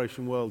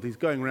Operation World, he's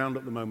going around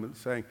at the moment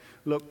saying,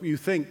 look, you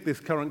think this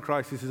current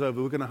crisis is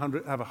over. We're going to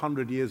have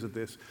 100 years of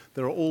this.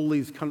 There are all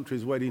these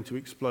countries waiting to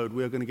explode.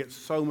 We are going to get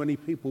so many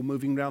people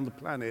moving around the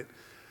planet.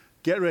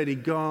 Get ready.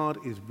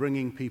 God is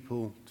bringing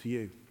people to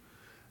you.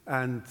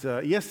 And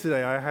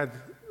yesterday I had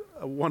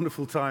a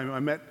wonderful time. I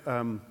met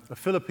a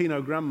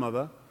Filipino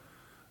grandmother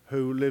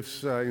who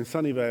lives in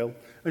Sunnyvale,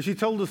 and she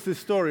told us this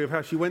story of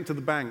how she went to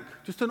the bank.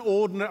 Just an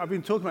ordinary, I've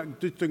been talking about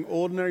just doing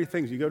ordinary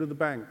things. You go to the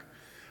bank,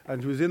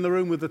 and she was in the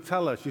room with the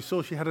teller. She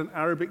saw she had an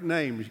Arabic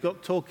name. She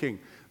got talking.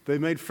 They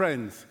made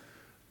friends.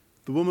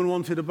 The woman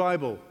wanted a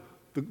Bible.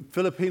 The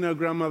Filipino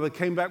grandmother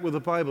came back with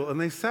a Bible,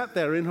 and they sat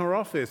there in her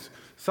office,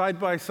 side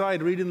by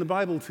side, reading the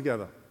Bible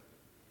together.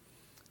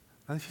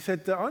 And she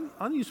said,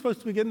 aren't you supposed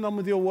to be getting on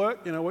with your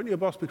work? You know, weren't you a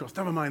boss? Because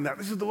never mind that.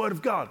 This is the Word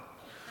of God.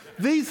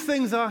 These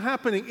things are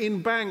happening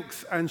in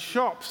banks and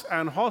shops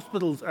and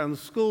hospitals and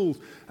schools,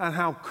 and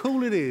how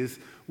cool it is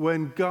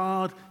when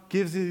God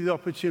gives you the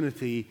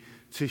opportunity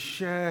to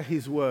share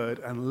his word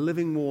and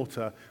living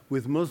water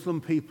with Muslim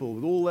people,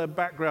 with all their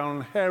background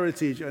and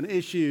heritage and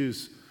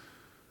issues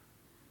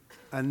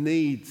and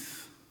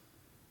needs.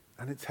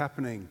 And it's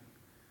happening.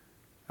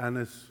 And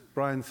as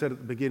Brian said at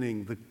the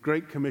beginning, the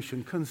Great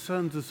Commission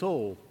concerns us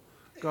all.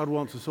 God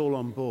wants us all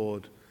on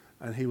board,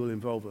 and he will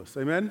involve us.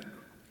 Amen?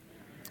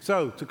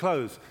 So, to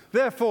close,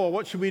 therefore,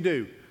 what should we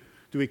do?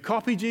 Do we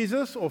copy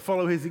Jesus or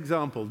follow his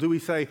example? Do we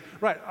say,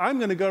 right, I'm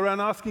going to go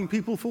around asking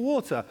people for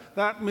water?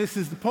 That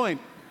misses the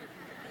point.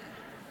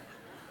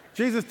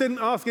 Jesus didn't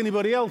ask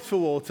anybody else for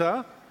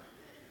water.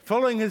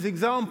 Following his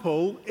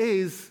example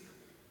is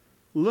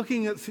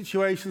looking at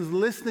situations,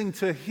 listening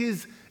to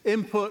his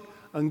input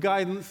and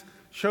guidance,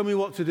 show me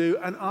what to do,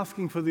 and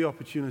asking for the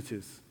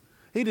opportunities.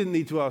 He didn't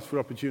need to ask for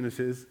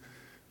opportunities.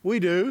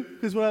 We do,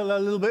 because we're a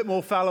little bit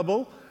more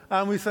fallible.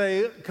 And we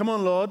say, come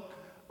on, Lord,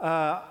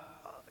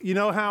 You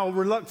know how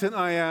reluctant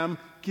I am?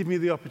 Give me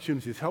the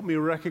opportunities. Help me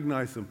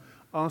recognize them.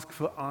 Ask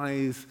for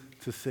eyes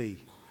to see.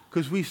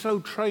 Because we so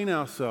train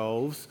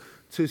ourselves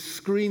to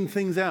screen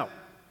things out.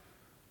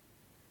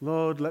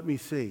 Lord, let me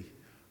see.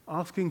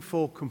 Asking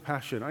for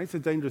compassion. It's a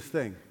dangerous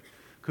thing.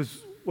 Because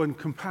when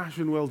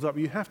compassion wells up,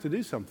 you have to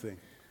do something.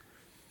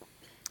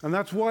 And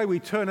that's why we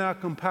turn our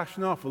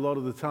compassion off a lot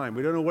of the time.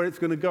 We don't know where it's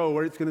going to go,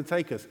 where it's going to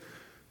take us.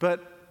 But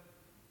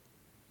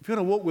if you're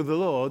going to walk with the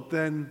Lord,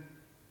 then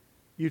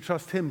you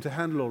trust him to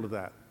handle all of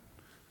that.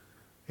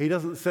 He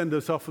doesn't send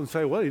us off and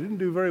say, well, he didn't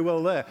do very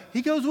well there.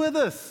 He goes with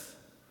us.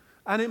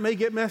 And it may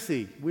get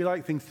messy. We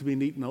like things to be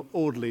neat and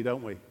orderly,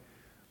 don't we?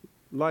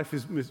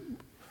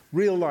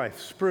 Real life,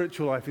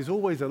 spiritual life is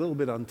always a little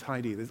bit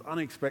untidy. There's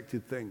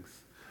unexpected things.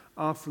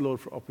 Ask the Lord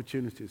for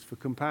opportunities, for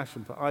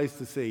compassion, for eyes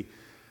to see.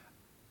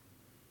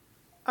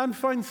 And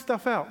find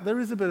stuff out. There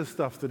is a bit of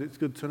stuff that it's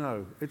good to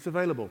know. It's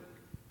available.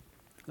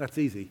 That's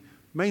easy.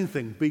 Main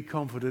thing, be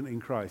confident in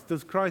Christ.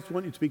 Does Christ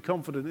want you to be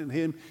confident in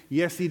him?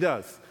 Yes, he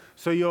does.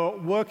 So you're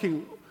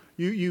working,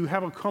 you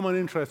have a common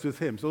interest with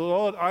him. So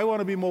Lord, I want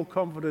to be more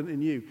confident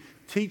in you.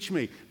 Teach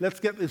me. Let's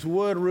get this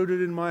word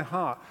rooted in my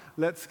heart.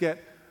 Let's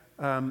get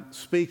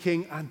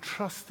speaking and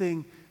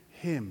trusting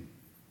him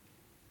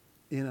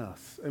in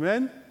us.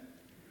 Amen?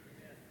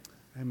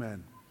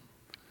 Amen.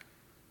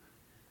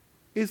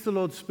 Is the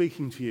Lord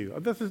speaking to you?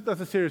 That's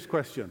a serious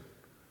question.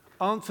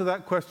 Answer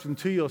that question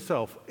to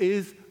yourself.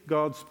 Is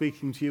God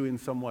speaking to you in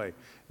some way?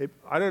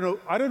 I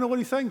don't know what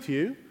he's saying to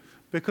you,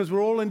 because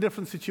we're all in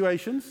different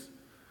situations,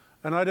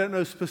 and I don't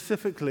know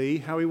specifically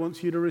how he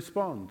wants you to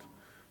respond.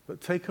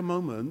 But take a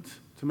moment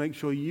to make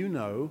sure you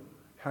know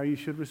how you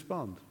should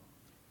respond.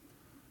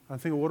 And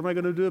think, well, what am I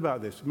going to do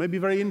about this? It may be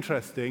very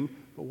interesting,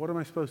 but what am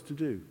I supposed to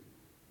do?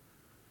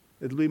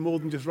 It'll be more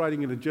than just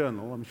writing in a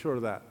journal, I'm sure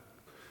of that.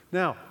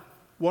 Now,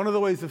 one of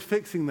the ways of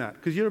fixing that,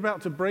 because you're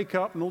about to break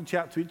up and all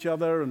chat to each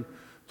other and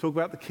talk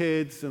about the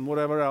kids and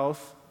whatever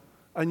else,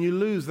 and you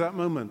lose that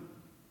moment.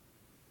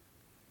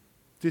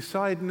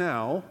 Decide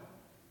now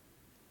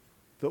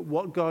that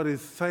what God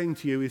is saying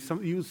to you is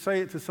something, you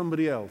say it to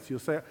somebody else. You'll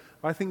say,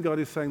 I think God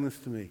is saying this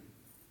to me.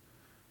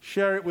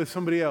 Share it with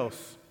somebody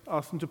else.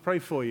 Ask them to pray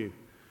for you.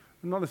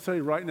 Not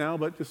necessarily right now,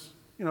 but just,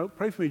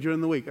 pray for me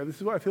during the week. This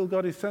is what I feel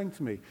God is saying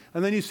to me.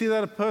 And then you see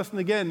that person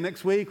again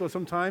next week or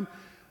sometime.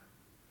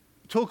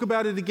 Talk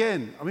about it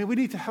again. I mean, we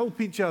need to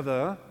help each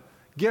other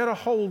get a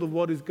hold of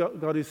what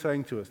God is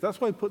saying to us.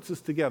 That's why he puts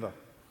us together.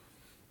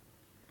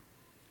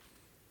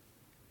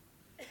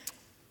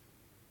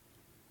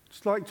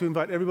 Just like to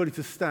invite everybody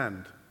to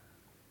stand.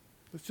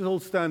 Let's just all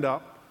stand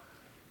up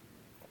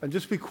and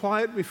just be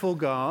quiet before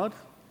God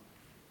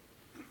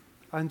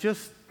and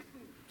just,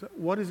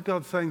 what is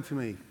God saying to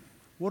me?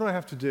 What do I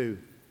have to do?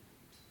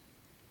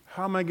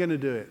 How am I going to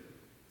do it?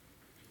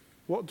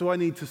 What do I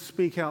need to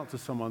speak out to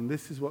someone?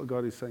 This is what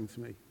God is saying to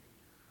me.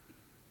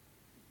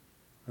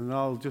 And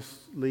I'll just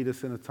lead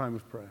us in a time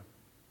of prayer.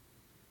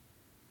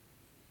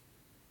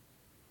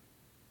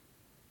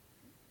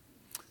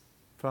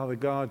 Father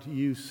God,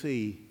 you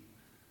see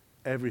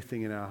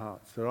everything in our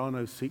hearts. There are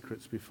no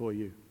secrets before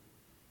you.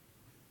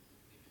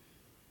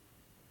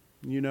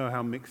 You know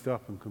how mixed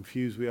up and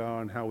confused we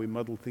are and how we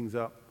muddle things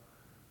up.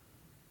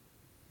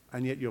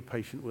 And yet you're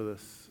patient with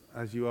us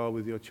as you are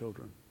with your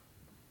children.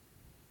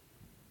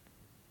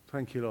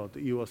 Thank you, Lord,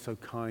 that you are so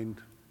kind,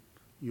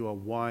 you are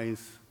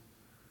wise,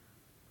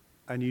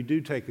 and you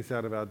do take us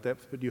out of our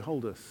depth, but you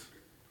hold us.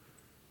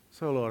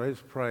 So, Lord, I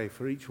just pray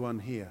for each one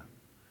here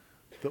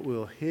that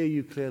we'll hear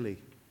you clearly,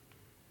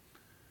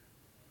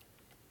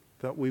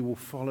 that we will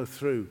follow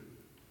through.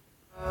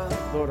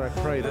 Lord, I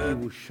pray that you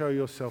will show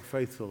yourself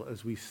faithful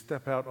as we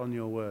step out on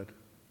your word.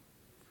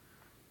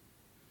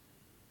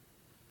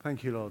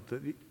 Thank you, Lord,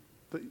 that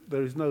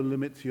there is no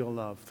limit to your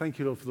love. Thank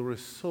you, Lord, for the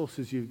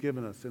resources you've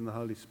given us in the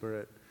Holy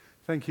Spirit.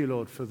 Thank you,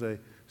 Lord, for the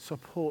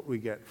support we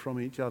get from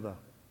each other.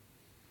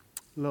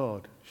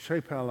 Lord,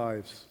 shape our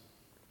lives.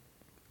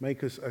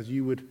 Make us as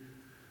you would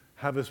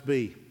have us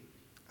be.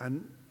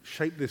 And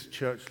shape this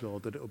church,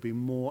 Lord, that it will be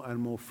more and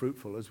more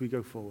fruitful as we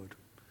go forward.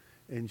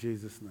 In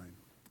Jesus' name.